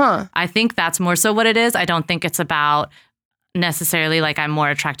 actually. Huh. I think that's more so what it is. I don't think it's about necessarily like I'm more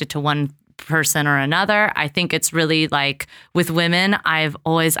attracted to one person or another. I think it's really like with women,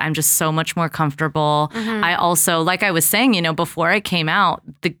 I'm just so much more comfortable. I also, like I was saying, you know, before I came out,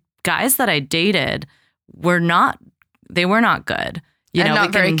 the guys that I dated were not good. You And know,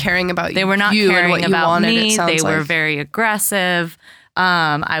 not very caring about they were not you and caring what you about wanted, me. it sounds They were like. very aggressive.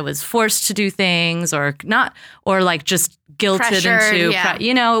 I was forced to do things or like just guilted Pressured, into, yeah.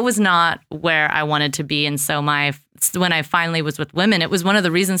 you know, it was not where I wanted to be. And so when I finally was with women, it was one of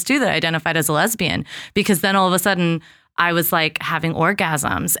the reasons too that I identified as a lesbian, because then all of a sudden I was like having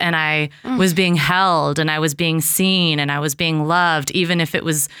orgasms and I was being held and I was being seen and I was being loved, even if it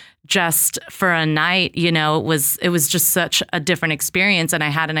was just for a night. You know, it was just such a different experience. And I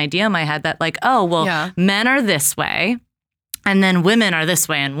had an idea in my head that like, oh, well, Yeah. men are this way. And then women are this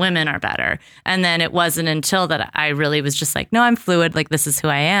way and women are better. And then it wasn't until that I really was just like, no, I'm fluid. Like, this is who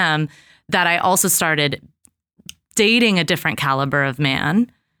I am. That I also started dating a different caliber of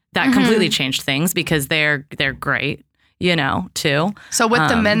man that completely changed things, because they're great, you know, too. So with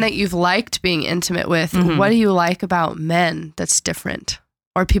the men that you've liked being intimate with, what do you like about men that's different?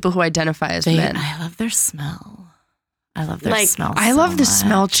 Or people who identify as men? I love their smell. I love their Like, smell. I love the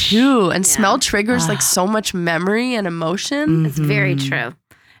smell much. too. And smell triggers like so much memory and emotion. It's very true.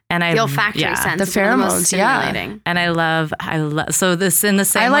 And The olfactory sense The is one of the most pheromones, yeah. stimulating. And I love so this in the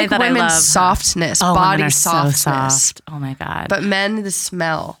same I way like that women's I love softness, women body are so softness. soft. Oh my God. But men, the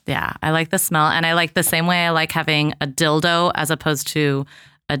smell. Yeah, I like the smell, and I like the same way I like having a dildo as opposed to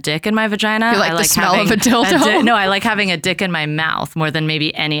a dick in my vagina. You like I the smell having of a dildo? No, I like having a dick in my mouth more than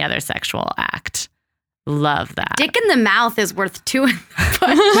maybe any other sexual act. Love that. Dick in the mouth is worth two. What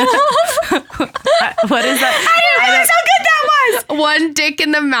is that? I didn't realize how good that was. One dick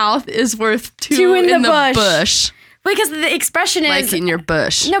in the mouth is worth two, Two in in the the bush. bush. Because the expression is Like in your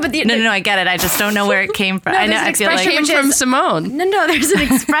bush. no, but No, I get it. I just don't know where it came from. No, I know. there's an I feel like expression Came which from is- Simone. no. There's an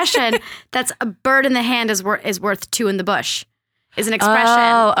expression that's a bird in the hand is worth two in the bush. Is an expression.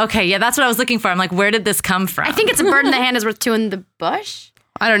 Oh, okay. Yeah, that's what I was looking for. I'm like, where did this come from? I think it's a bird in the hand is worth two in the bush.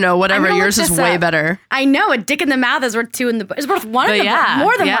 I don't know. Whatever. I'm gonna Yours look is this way up. better. I know a dick in the mouth is worth two in the bush. It's worth one But in the yeah, bush.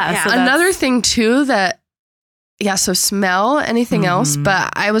 More than yeah, one. Yeah. so that's- Another thing too that, so smell, anything else.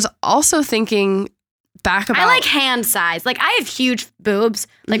 But I was also thinking back about. I like hand size. Like I have huge boobs,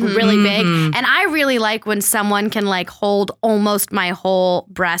 like really big. And I really like when someone can like hold almost my whole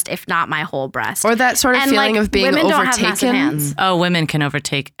breast, if not my whole breast. or that sort of And, feeling like, of being women don't have massive overtaken. hands. Oh, women can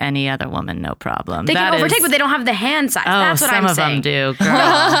overtake any other woman, no problem. They That can overtake, is- but they don't have the hand size. Oh, That's what some I'm of saying. them do. Girl.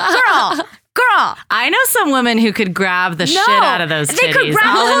 Girl, Girl. I know some women who could grab the shit out of those titties. They could grab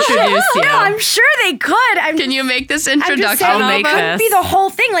I'll introduce you. No, I'm sure they could. Can you make this I'm just introduction? saying, I'll make it this. would be the whole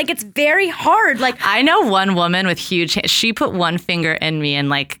thing. Like, it's very hard. Like, I know one woman with huge hands. She put one finger in me and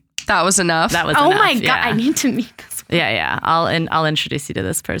like That was enough. that was oh enough. my God, Yeah. I need to meet this. Yeah. I'll introduce you to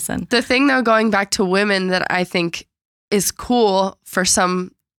this person. The thing, though, going back to women that I think is cool for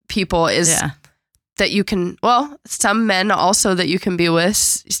some people is that you can, some men also that you can be with,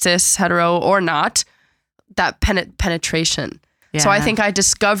 cis, hetero, or not, that penetration. So I think I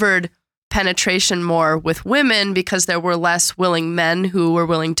discovered penetration more with women because there were less willing men who were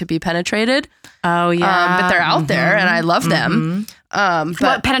willing to be penetrated. Oh, yeah. But they're out there and I love them. But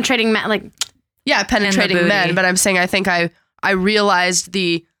What, penetrating men? Like, yeah, penetrating booty. men. But I'm saying I think I realized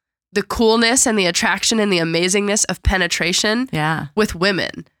the coolness and the attraction and the amazingness of penetration with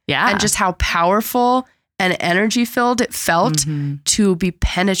women. Yeah. And just how powerful and energy filled it felt to be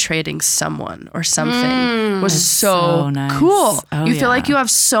penetrating someone or something was so nice. cool. Oh, You feel like you have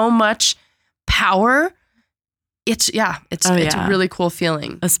so much power. It's a really cool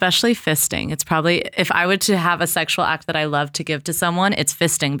feeling. Especially fisting. It's probably, if I were to have a sexual act that I love to give to someone, it's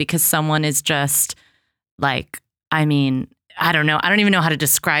fisting because someone is just like, I mean, I don't know. I don't even know how to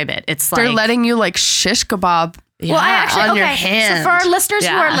describe it. It's like They're letting you like shish kebab. well, I actually, on your hand. So for our listeners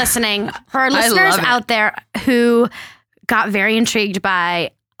who are listening, for our listeners love it. out there who got very intrigued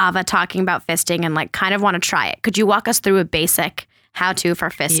by Ava talking about fisting and like kind of want to try it, could you walk us through a basic how-to for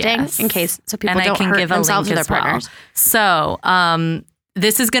fisting in case so people and don't I can hurt give themselves a or link their as well. partners? So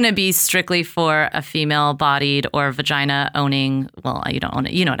this is going to be strictly for a female-bodied or vagina-owning, well, you don't own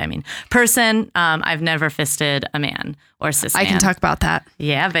it, you know what I mean, person. I've never fisted a man or cis man. I can talk about that.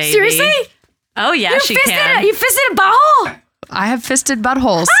 Yeah, baby. Seriously? Oh, yeah, she can. You fisted a butthole? I have fisted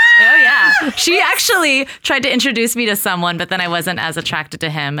buttholes. Oh, yeah. She actually tried to introduce me to someone, but then I wasn't as attracted to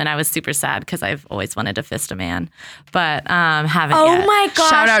him, and I was super sad because I've always wanted to fist a man, but haven't Oh yet. my gosh.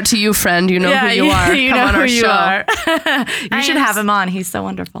 Shout out to you, friend. You know who you are. You Come know on who our you show. are. You should am have him on. He's so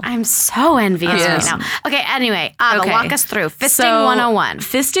wonderful. I'm so envious He right is. now. Okay, anyway, Ava, Okay. walk us through Fisting So, 101.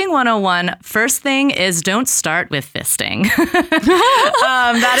 Fisting 101. First thing is don't start with fisting.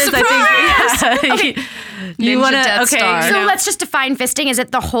 That is, I think, you Ninja want to. Death Okay, Star. you So know, let's just define fisting. Is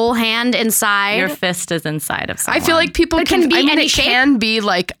it the whole hand inside? your fist is inside of someone. I feel like people But it can be any it shape? can be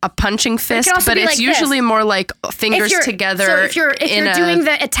like a punching fist, also but be it's like usually this. more like fingers together. So if you're in a- doing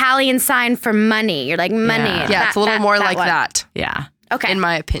the Italian sign for money, you're like money. Yeah. it's a little more like one. that, Yeah. Okay. in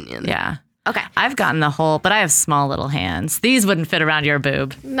my opinion. Yeah. Okay. I've gotten the whole, but I have small little hands. These wouldn't fit around your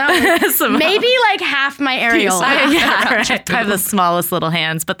boob. No. Somehow. Maybe like half my areola. Yeah, right. I have the smallest little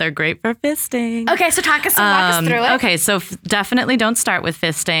hands, but they're great for fisting. Okay, so walk us through it. Okay, so definitely don't start with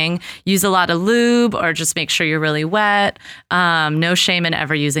fisting. Use a lot of lube or just make sure you're really wet. No shame in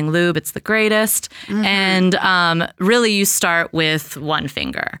ever using lube. It's the greatest. And really you start with one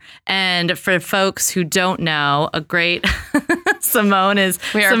finger. And for folks who don't know, a great Simone is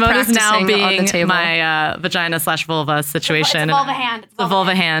now practicing on the being table. my vagina/vulva situation. It's a vulva hand. The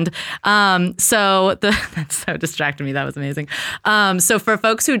vulva hand. That so distracted me. That was amazing. So for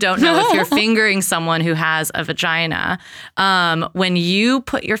folks who don't know, if you're fingering someone who has a vagina, when you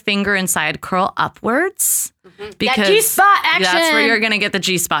put your finger inside, curl upwards. Because That G-spot action. That's where you're gonna get the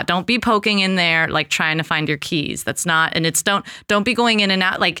G-spot. Don't be poking in there like trying to find your keys. That's not, and it's don't be going in and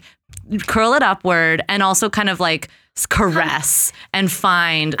out. Like curl it upward and also kind of like caress and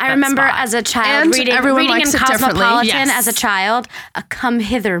find. I that remember spot. as a child And reading everyone in likes it differently. Cosmopolitan Yes. as a child, a come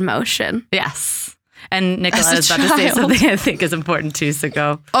hither motion. Yes. And Nicola As a is about to say child. something I think is important too, so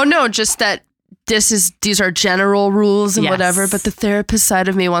go. Oh no, just that these are general rules and Yes. whatever, but the therapist side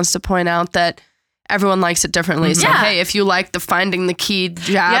of me wants to point out that everyone likes it differently. So Yeah. hey, if you like the finding the key jab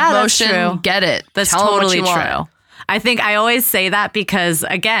Yeah, that's motion, true. get it. That's Tell 'em what totally you want. true. I think I always say that because,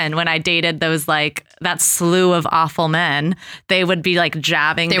 again, when I dated those like that slew of awful men, they would be like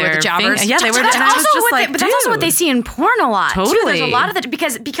jabbing. They were their the jabbers? finger- Yeah, they were. That's And I was also just what like, but that's also what they dude. see in porn a lot. Too. There's a Totally. lot of that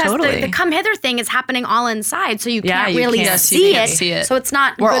because Totally. the come hither thing is happening all inside, so you Yeah, can't you really can't. Yes, you see, can't it, see it. So it's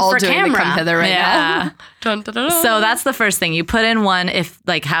not We're good all for doing camera. the come hither right Yeah. now. Dun, dun, dun, dun. So that's the first thing. You put in one, if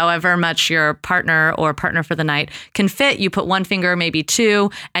like however much your partner or partner for the night can fit, you put one finger, maybe two,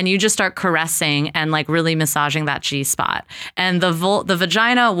 and you just start caressing and like really massaging that G spot. And the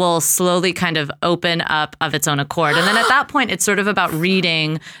vagina will slowly kind of open up of its own accord. And then at that point, it's sort of about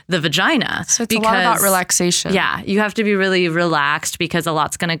reading the vagina. So it's a lot about relaxation. Yeah, you have to be really relaxed because a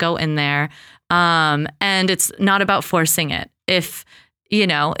lot's going to go in there. And it's not about forcing it. If you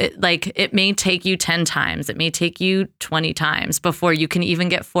know, it may take you 10 times. It may take you 20 times before you can even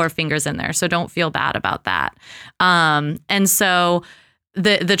get 4 fingers in there. So don't feel bad about that. And so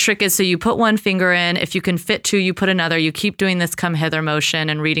the trick is, so you put one finger in. If you can fit two, you put another. You keep doing this come hither motion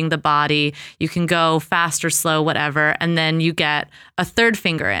and reading the body. You can go fast or slow, whatever. And then you get a third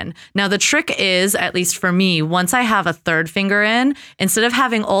finger in. Now, the trick is, at least for me, once I have a third finger in, instead of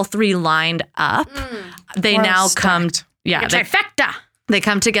having all three lined up, they now come. Yeah. Trifecta. They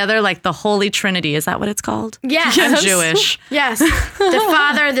come together like the Holy Trinity. Is that what it's called? Yes. I'm Jewish. Yes. The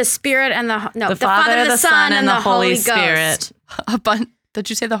Father, the Spirit, and the Father, the Son, and the Holy Spirit. Did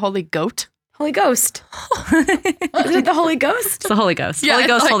you say the Holy Goat? Holy Ghost. Is it the Holy Ghost? It's the Holy Ghost. Yeah, Holy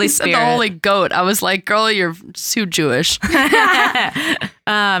Ghost, Holy you said Spirit. the Holy Goat. I was like, girl, you're too Jewish.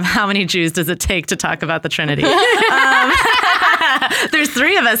 How many Jews does it take to talk about the Trinity? There's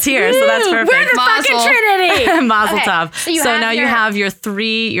three of us here, so that's perfect. We're the fucking Trinity. Mazel tov. So now you have your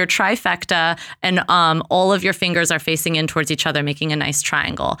trifecta, and all of your fingers are facing in towards each other, making a nice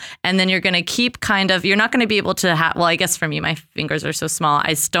triangle. And then you're going to keep you're not going to be able to have, well, I guess for me, my fingers are so small,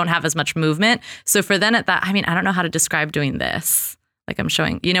 I don't have as much movement. So for then I don't know how to describe doing this. Like I'm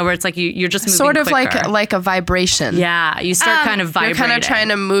showing, where it's like you're just moving sort of quicker. like a vibration. Yeah, you start kind of vibrating. You're kind of trying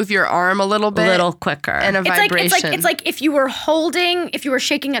to move your arm a little quicker. And a vibration. It's like if you were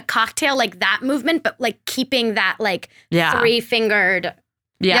shaking a cocktail, like that movement, but like keeping that three-fingered.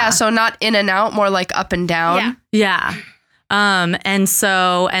 Yeah. So not in and out, more like up and down. Yeah. And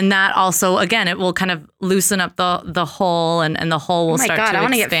that also, again, it will kind of loosen up the hole, and the hole will start to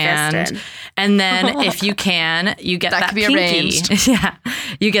expand. Get fisted. And then if you can, you get that can be pinky. arranged. Yeah.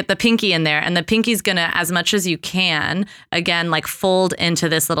 You get the pinky in there, and the pinky's going to, as much as you can, again, like fold into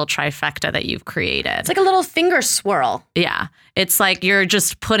this little trifecta that you've created. It's like a little finger swirl. Yeah. It's like you're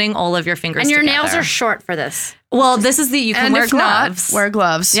just putting all of your fingers together. And your together. nails are short for this. Well, this is you can wear gloves. Wear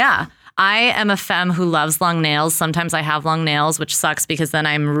gloves. Yeah. I am a femme who loves long nails. Sometimes I have long nails, which sucks because then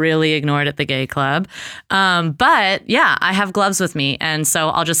I'm really ignored at the gay club. But yeah, I have gloves with me. And so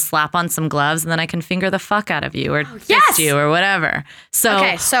I'll just slap on some gloves and then I can finger the fuck out of you or fist you or whatever. So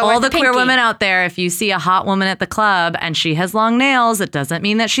all the queer women out there, if you see a hot woman at the club and she has long nails, it doesn't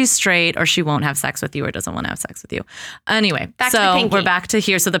mean that she's straight or she won't have sex with you or doesn't want to have sex with you. Anyway, we're back to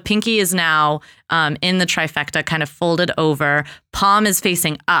here. So the pinky is now in the trifecta, kind of folded over. Palm is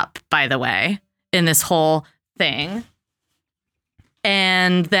facing up, by the way, in this whole thing.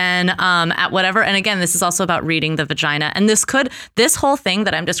 And then at whatever, and again, this is also about reading the vagina. And this whole thing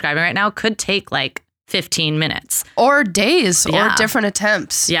that I'm describing right now could take like 15 minutes. Or days, or different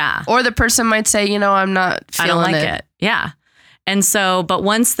attempts. Yeah. Or the person might say, I'm not feeling it. I don't like it. Yeah. And so, but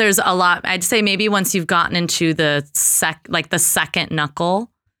once there's a lot, I'd say maybe once you've gotten into the second knuckle,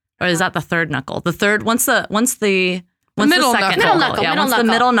 or is that the third knuckle? The third, once the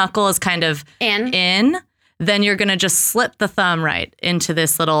middle knuckle is kind of in, then you're going to just slip the thumb right into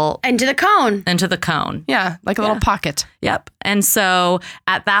this little... Into the cone. Yeah, like a little pocket. Yep. And so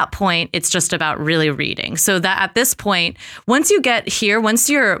at that point, it's just about really reading. So that at this point, once you get here,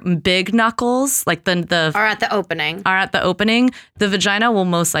 once your big knuckles, like the are at the opening, the vagina will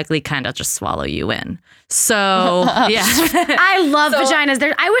most likely kind of just swallow you in. So, yeah. I love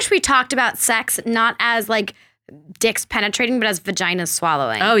vaginas. I wish we talked about sex not as like dicks penetrating, but as vaginas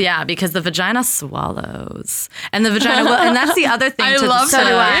swallowing. Oh yeah, because the vagina swallows, and the vagina will, and that's the other thing.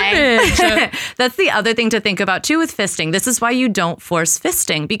 That's the other thing to think about too with fisting. This is why you don't force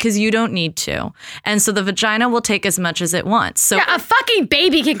fisting, because you don't need to, and so the vagina will take as much as it wants. So a fucking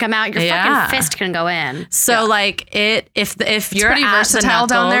baby can come out, your fucking fist can go in. So if you're pretty versatile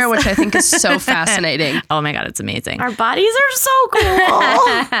down there, which I think is so fascinating. Oh my god, it's amazing. Our bodies are so cool.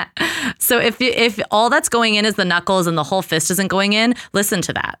 So if all that's going in is the knuckles and the whole fist isn't going in, listen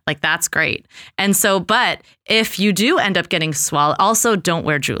to that. Like, that's great. And so, but if you do end up getting swallowed, also don't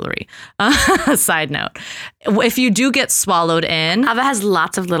wear jewelry. Side note. If you do get swallowed in. Ava has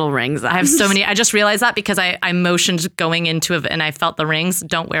lots of little rings. I have so many. I just realized that because I motioned going into it and I felt the rings.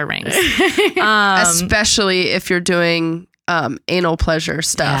 Don't wear rings. Especially if you're doing anal pleasure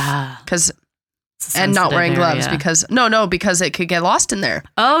stuff. Because and not wearing gloves because it could get lost in there.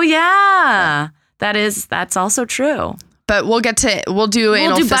 Oh yeah. That's also true. But we'll do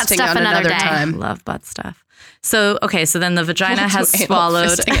anal fisting on another time. Love butt stuff. So then the vagina has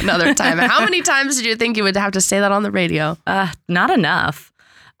swallowed another time. How many times did you think you would have to say that on the radio? Not enough.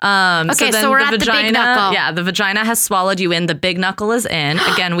 So we're at the big knuckle. Yeah, the vagina has swallowed you in. The big knuckle is in.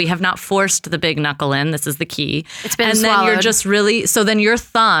 Again, we have not forced the big knuckle in. This is the key. It's been swallowed. And then you're just really, so then your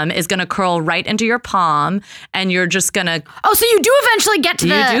thumb is going to curl right into your palm and you're just going to. Oh, so you do eventually get to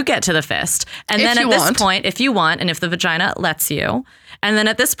You do get to the fist. And then at this point, if you want, and if the vagina lets you, and then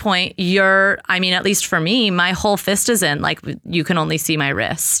at this point, at least for me, my whole fist is in. Like, you can only see my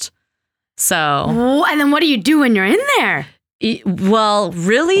wrist. So. And then what do you do when you're in there? Well,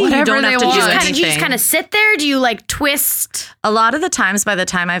 really, Whatever you don't have they to do want. anything. Do you just kind of sit there? Do you like twist? A lot of the times, by the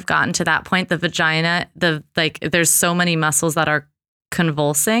time I've gotten to that point, the vagina, there's so many muscles that are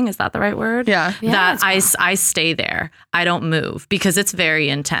convulsing. Is that the right word? Yeah. That I stay there. I don't move because it's very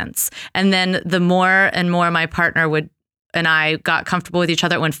intense. And then the more and more my partner and I got comfortable with each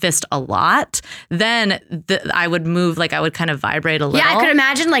other when fist a lot, then I would move, like I would kind of vibrate a little. Yeah, I could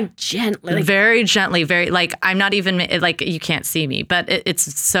imagine like gently. Like, very gently, very like I'm not even like you can't see me, but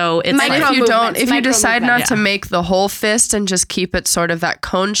it's And if you decide not to make the whole fist and just keep it sort of that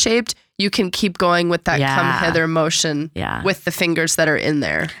cone shaped, you can keep going with that come hither motion with the fingers that are in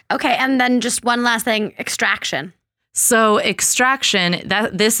there. Okay, and then just one last thing, extraction. So extraction,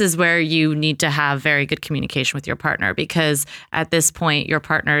 this is where you need to have very good communication with your partner, because at this point your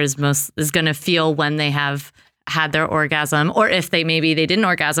partner is going to feel when they have had their orgasm, or if they didn't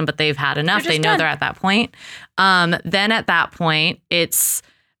orgasm but they've had enough, they know they're at that point. Then at that point it's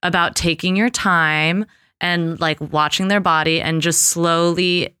about taking your time and like watching their body and just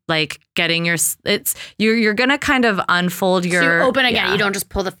slowly like getting you're going to kind of unfold your. So you open again. You don't just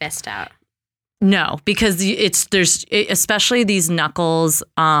pull the fist out. No, because there's especially these knuckles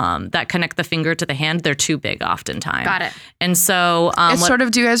that connect the finger to the hand. They're too big oftentimes. Got it. And so it's sort of,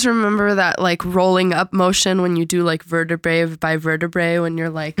 do you guys remember that like rolling up motion when you do like vertebrae by vertebrae when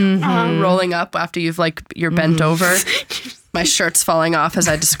you're like rolling up after you're bent over? My shirt's falling off as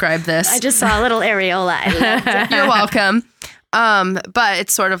I describe this. I just saw a little areola. I loved it. You're welcome. But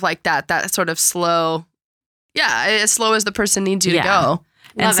it's sort of like that sort of slow. Yeah, as slow as the person needs you to go.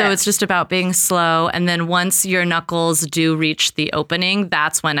 And so it's just about being slow. And then once your knuckles do reach the opening,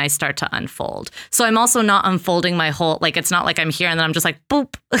 that's when I start to unfold. So I'm also not unfolding my whole, like, it's not like I'm here and then I'm just like,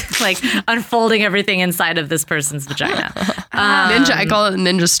 boop, like unfolding everything inside of this person's vagina. I call it a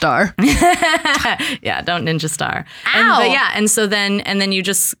ninja star. Yeah, don't ninja star. Ow. And so then you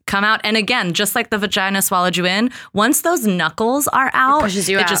just come out. And again, just like the vagina swallowed you in, once those knuckles are out,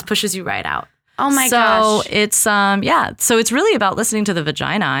 it just pushes you right out. Oh my gosh. So it's so it's really about listening to the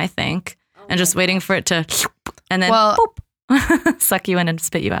vagina, I think, and just waiting for it to and then boop, suck you in and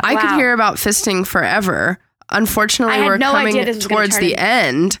spit you out. I could hear about fisting forever. Unfortunately, we're coming towards the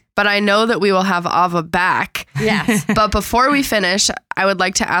end, but I know that we will have Ava back. Yes. But before we finish, I would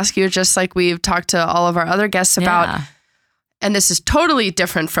like to ask you, just like we've talked to all of our other guests about, and this is totally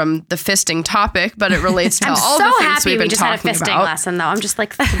different from the fisting topic, but it relates to all the things we've been talking about. I'm so happy we just had a fisting lesson, though. I'm just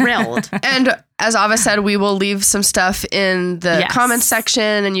like thrilled. And as Ava said, we will leave some stuff in the comments section,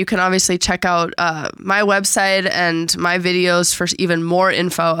 and you can obviously check out my website and my videos for even more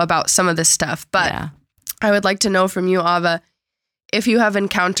info about some of this stuff. But I would like to know from you, Ava, if you have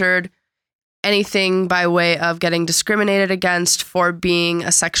encountered anything by way of getting discriminated against for being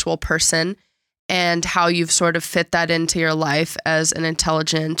a sexual person, and how you've sort of fit that into your life as an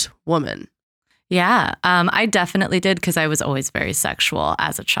intelligent woman. Yeah, I definitely did, because I was always very sexual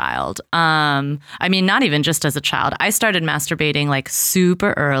as a child. I mean, not even just as a child. I started masturbating like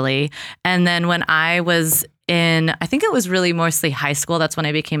super early. And then when I was I think it was really mostly high school, that's when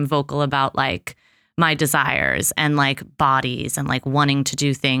I became vocal about like my desires and like bodies and like wanting to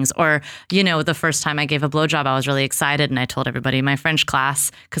do things. Or, the first time I gave a blowjob, I was really excited and I told everybody in my French class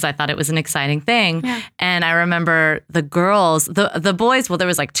because I thought it was an exciting thing. Yeah. And I remember the girls, the boys, well, there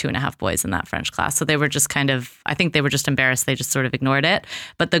was like 2.5 boys in that French class. So they were just I think they were just embarrassed. They just sort of ignored it.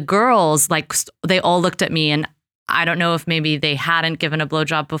 But the girls, like they all looked at me, and I don't know if maybe they hadn't given a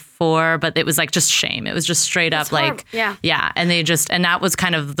blowjob before, but it was like just shame. It was just straight up like, yeah. And and that was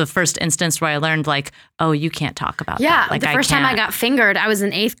kind of the first instance where I learned like, oh, you can't talk about that. Like the first time I got fingered, I was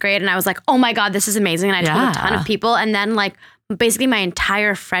in 8th grade and I was like, oh my God, this is amazing. And I told a ton of people. And then like basically my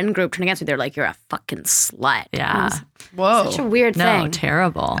entire friend group turned against me. They're like, you're a fucking slut. Yeah. Whoa. Such a weird thing. No,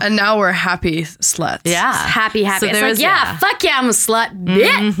 terrible. And now we're happy sluts. Yeah. Happy. So it's like, fuck yeah, I'm a slut, bitch.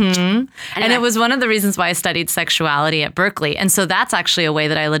 Mm-hmm. Anyway. And it was one of the reasons why I studied sexuality at Berkeley. And so that's actually a way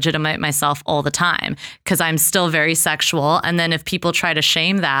that I legitimate myself all the time, because I'm still very sexual. And then if people try to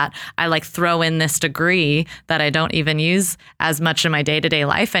shame that, I like throw in this degree that I don't even use as much in my day-to-day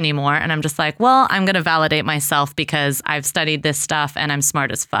life anymore. And I'm just like, well, I'm going to validate myself because I've studied this stuff and I'm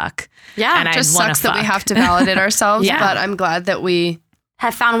smart as fuck. Yeah. And it just sucks that we have to validate ourselves, but I'm glad that we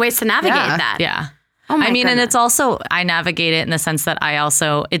have found ways to navigate that. Yeah. Oh my I mean, and goodness. it's also, I navigate it in the sense that I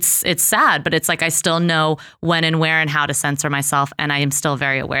also, it's sad, but it's like I still know when and where and how to censor myself. And I am still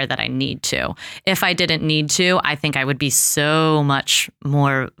very aware that I need to. If I didn't need to, I think I would be so much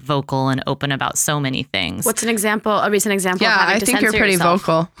more vocal and open about so many things. What's a recent example of Yeah, having I to think you're censor pretty yourself?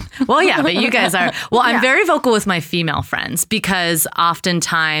 vocal. Well, yeah, but you guys are. Well, I'm Yeah. very vocal with my female friends because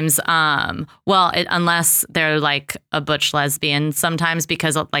oftentimes, unless they're like a butch lesbian, sometimes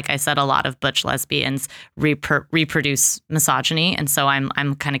because, like I said, a lot of butch lesbians reproduce misogyny, and so I'm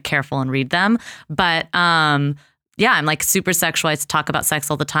kind of careful and read them. But yeah, I'm like super sexual. I talk about sex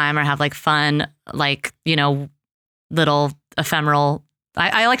all the time, or have like fun, like little ephemeral.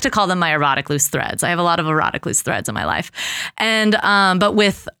 I like to call them my erotic loose threads. I have a lot of erotic loose threads in my life. And but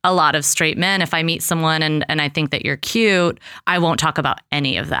with a lot of straight men, if I meet someone and I think that you're cute, I won't talk about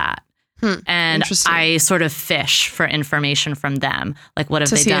any of that. And I sort of fish for information from them. Like, what have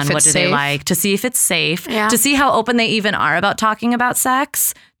they done? What do they like? To see if it's safe. Yeah. To see how open they even are about talking about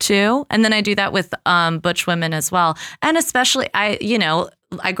sex, too. And then I do that with butch women as well. And especially, I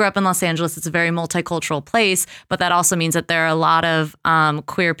grew up in Los Angeles. It's a very multicultural place, but that also means that there are a lot of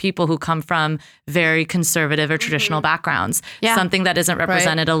queer people who come from very conservative or traditional backgrounds. Yeah. Something that isn't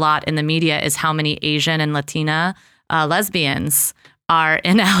represented a lot in the media is how many Asian and Latina lesbians are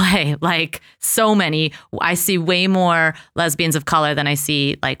in LA. Like, so many. I see way more lesbians of color than I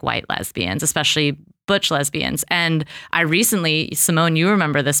see like white lesbians, especially butch lesbians. And I recently, Simone, you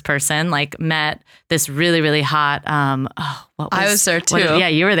remember this person, like met this really, really hot, I was there too. Yeah,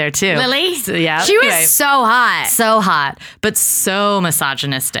 you were there too. Lily? So, yeah. She was anyway, so hot. so hot, but so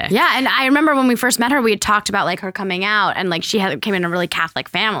misogynistic. Yeah, and I remember when we first met her, we had talked about like her coming out, and like she came in a really Catholic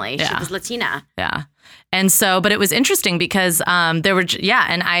family. She Yeah. was Latina. Yeah. And so, but it was interesting because there were,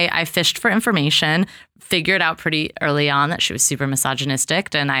 and I fished for information, figured out pretty early on that she was super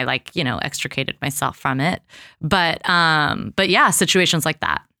misogynistic, and I extricated myself from it. But yeah, situations like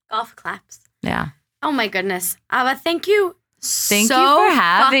that. Golf claps. Yeah. Oh my goodness. Ava, thank you Thank so you for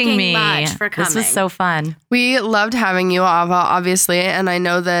having fucking me. much for coming. This was so fun. We loved having you, Ava, obviously, and I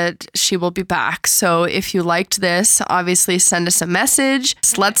know that she will be back. So if you liked this, obviously send us a message,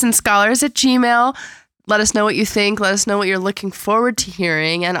 slutsandscholars@gmail.com. Let us know what you think. Let us know what you're looking forward to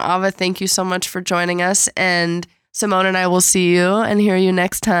hearing. And Ava, thank you so much for joining us. And Simone and I will see you and hear you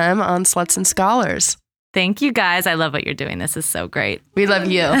next time on Sluts and Scholars. Thank you, guys. I love what you're doing. This is so great. We love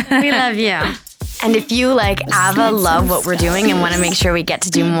you. We love you. And if you, like Ava, love what we're doing and want to make sure we get to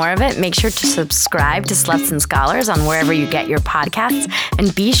do more of it, make sure to subscribe to Sluts and Scholars on wherever you get your podcasts,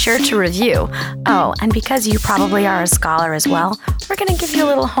 and be sure to review. Oh, and because you probably are a scholar as well, we're going to give you a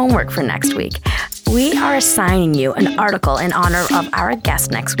little homework for next week. We are assigning you an article in honor of our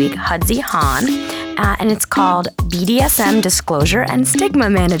guest next week, Hudzi Hahn, and it's called BDSM Disclosure and Stigma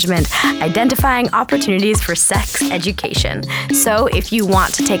Management, Identifying Opportunities for Sex Education. So if you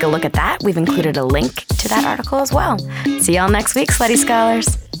want to take a look at that, we've included a link to that article as well. See y'all next week, Slutty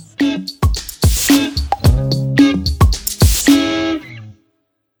Scholars.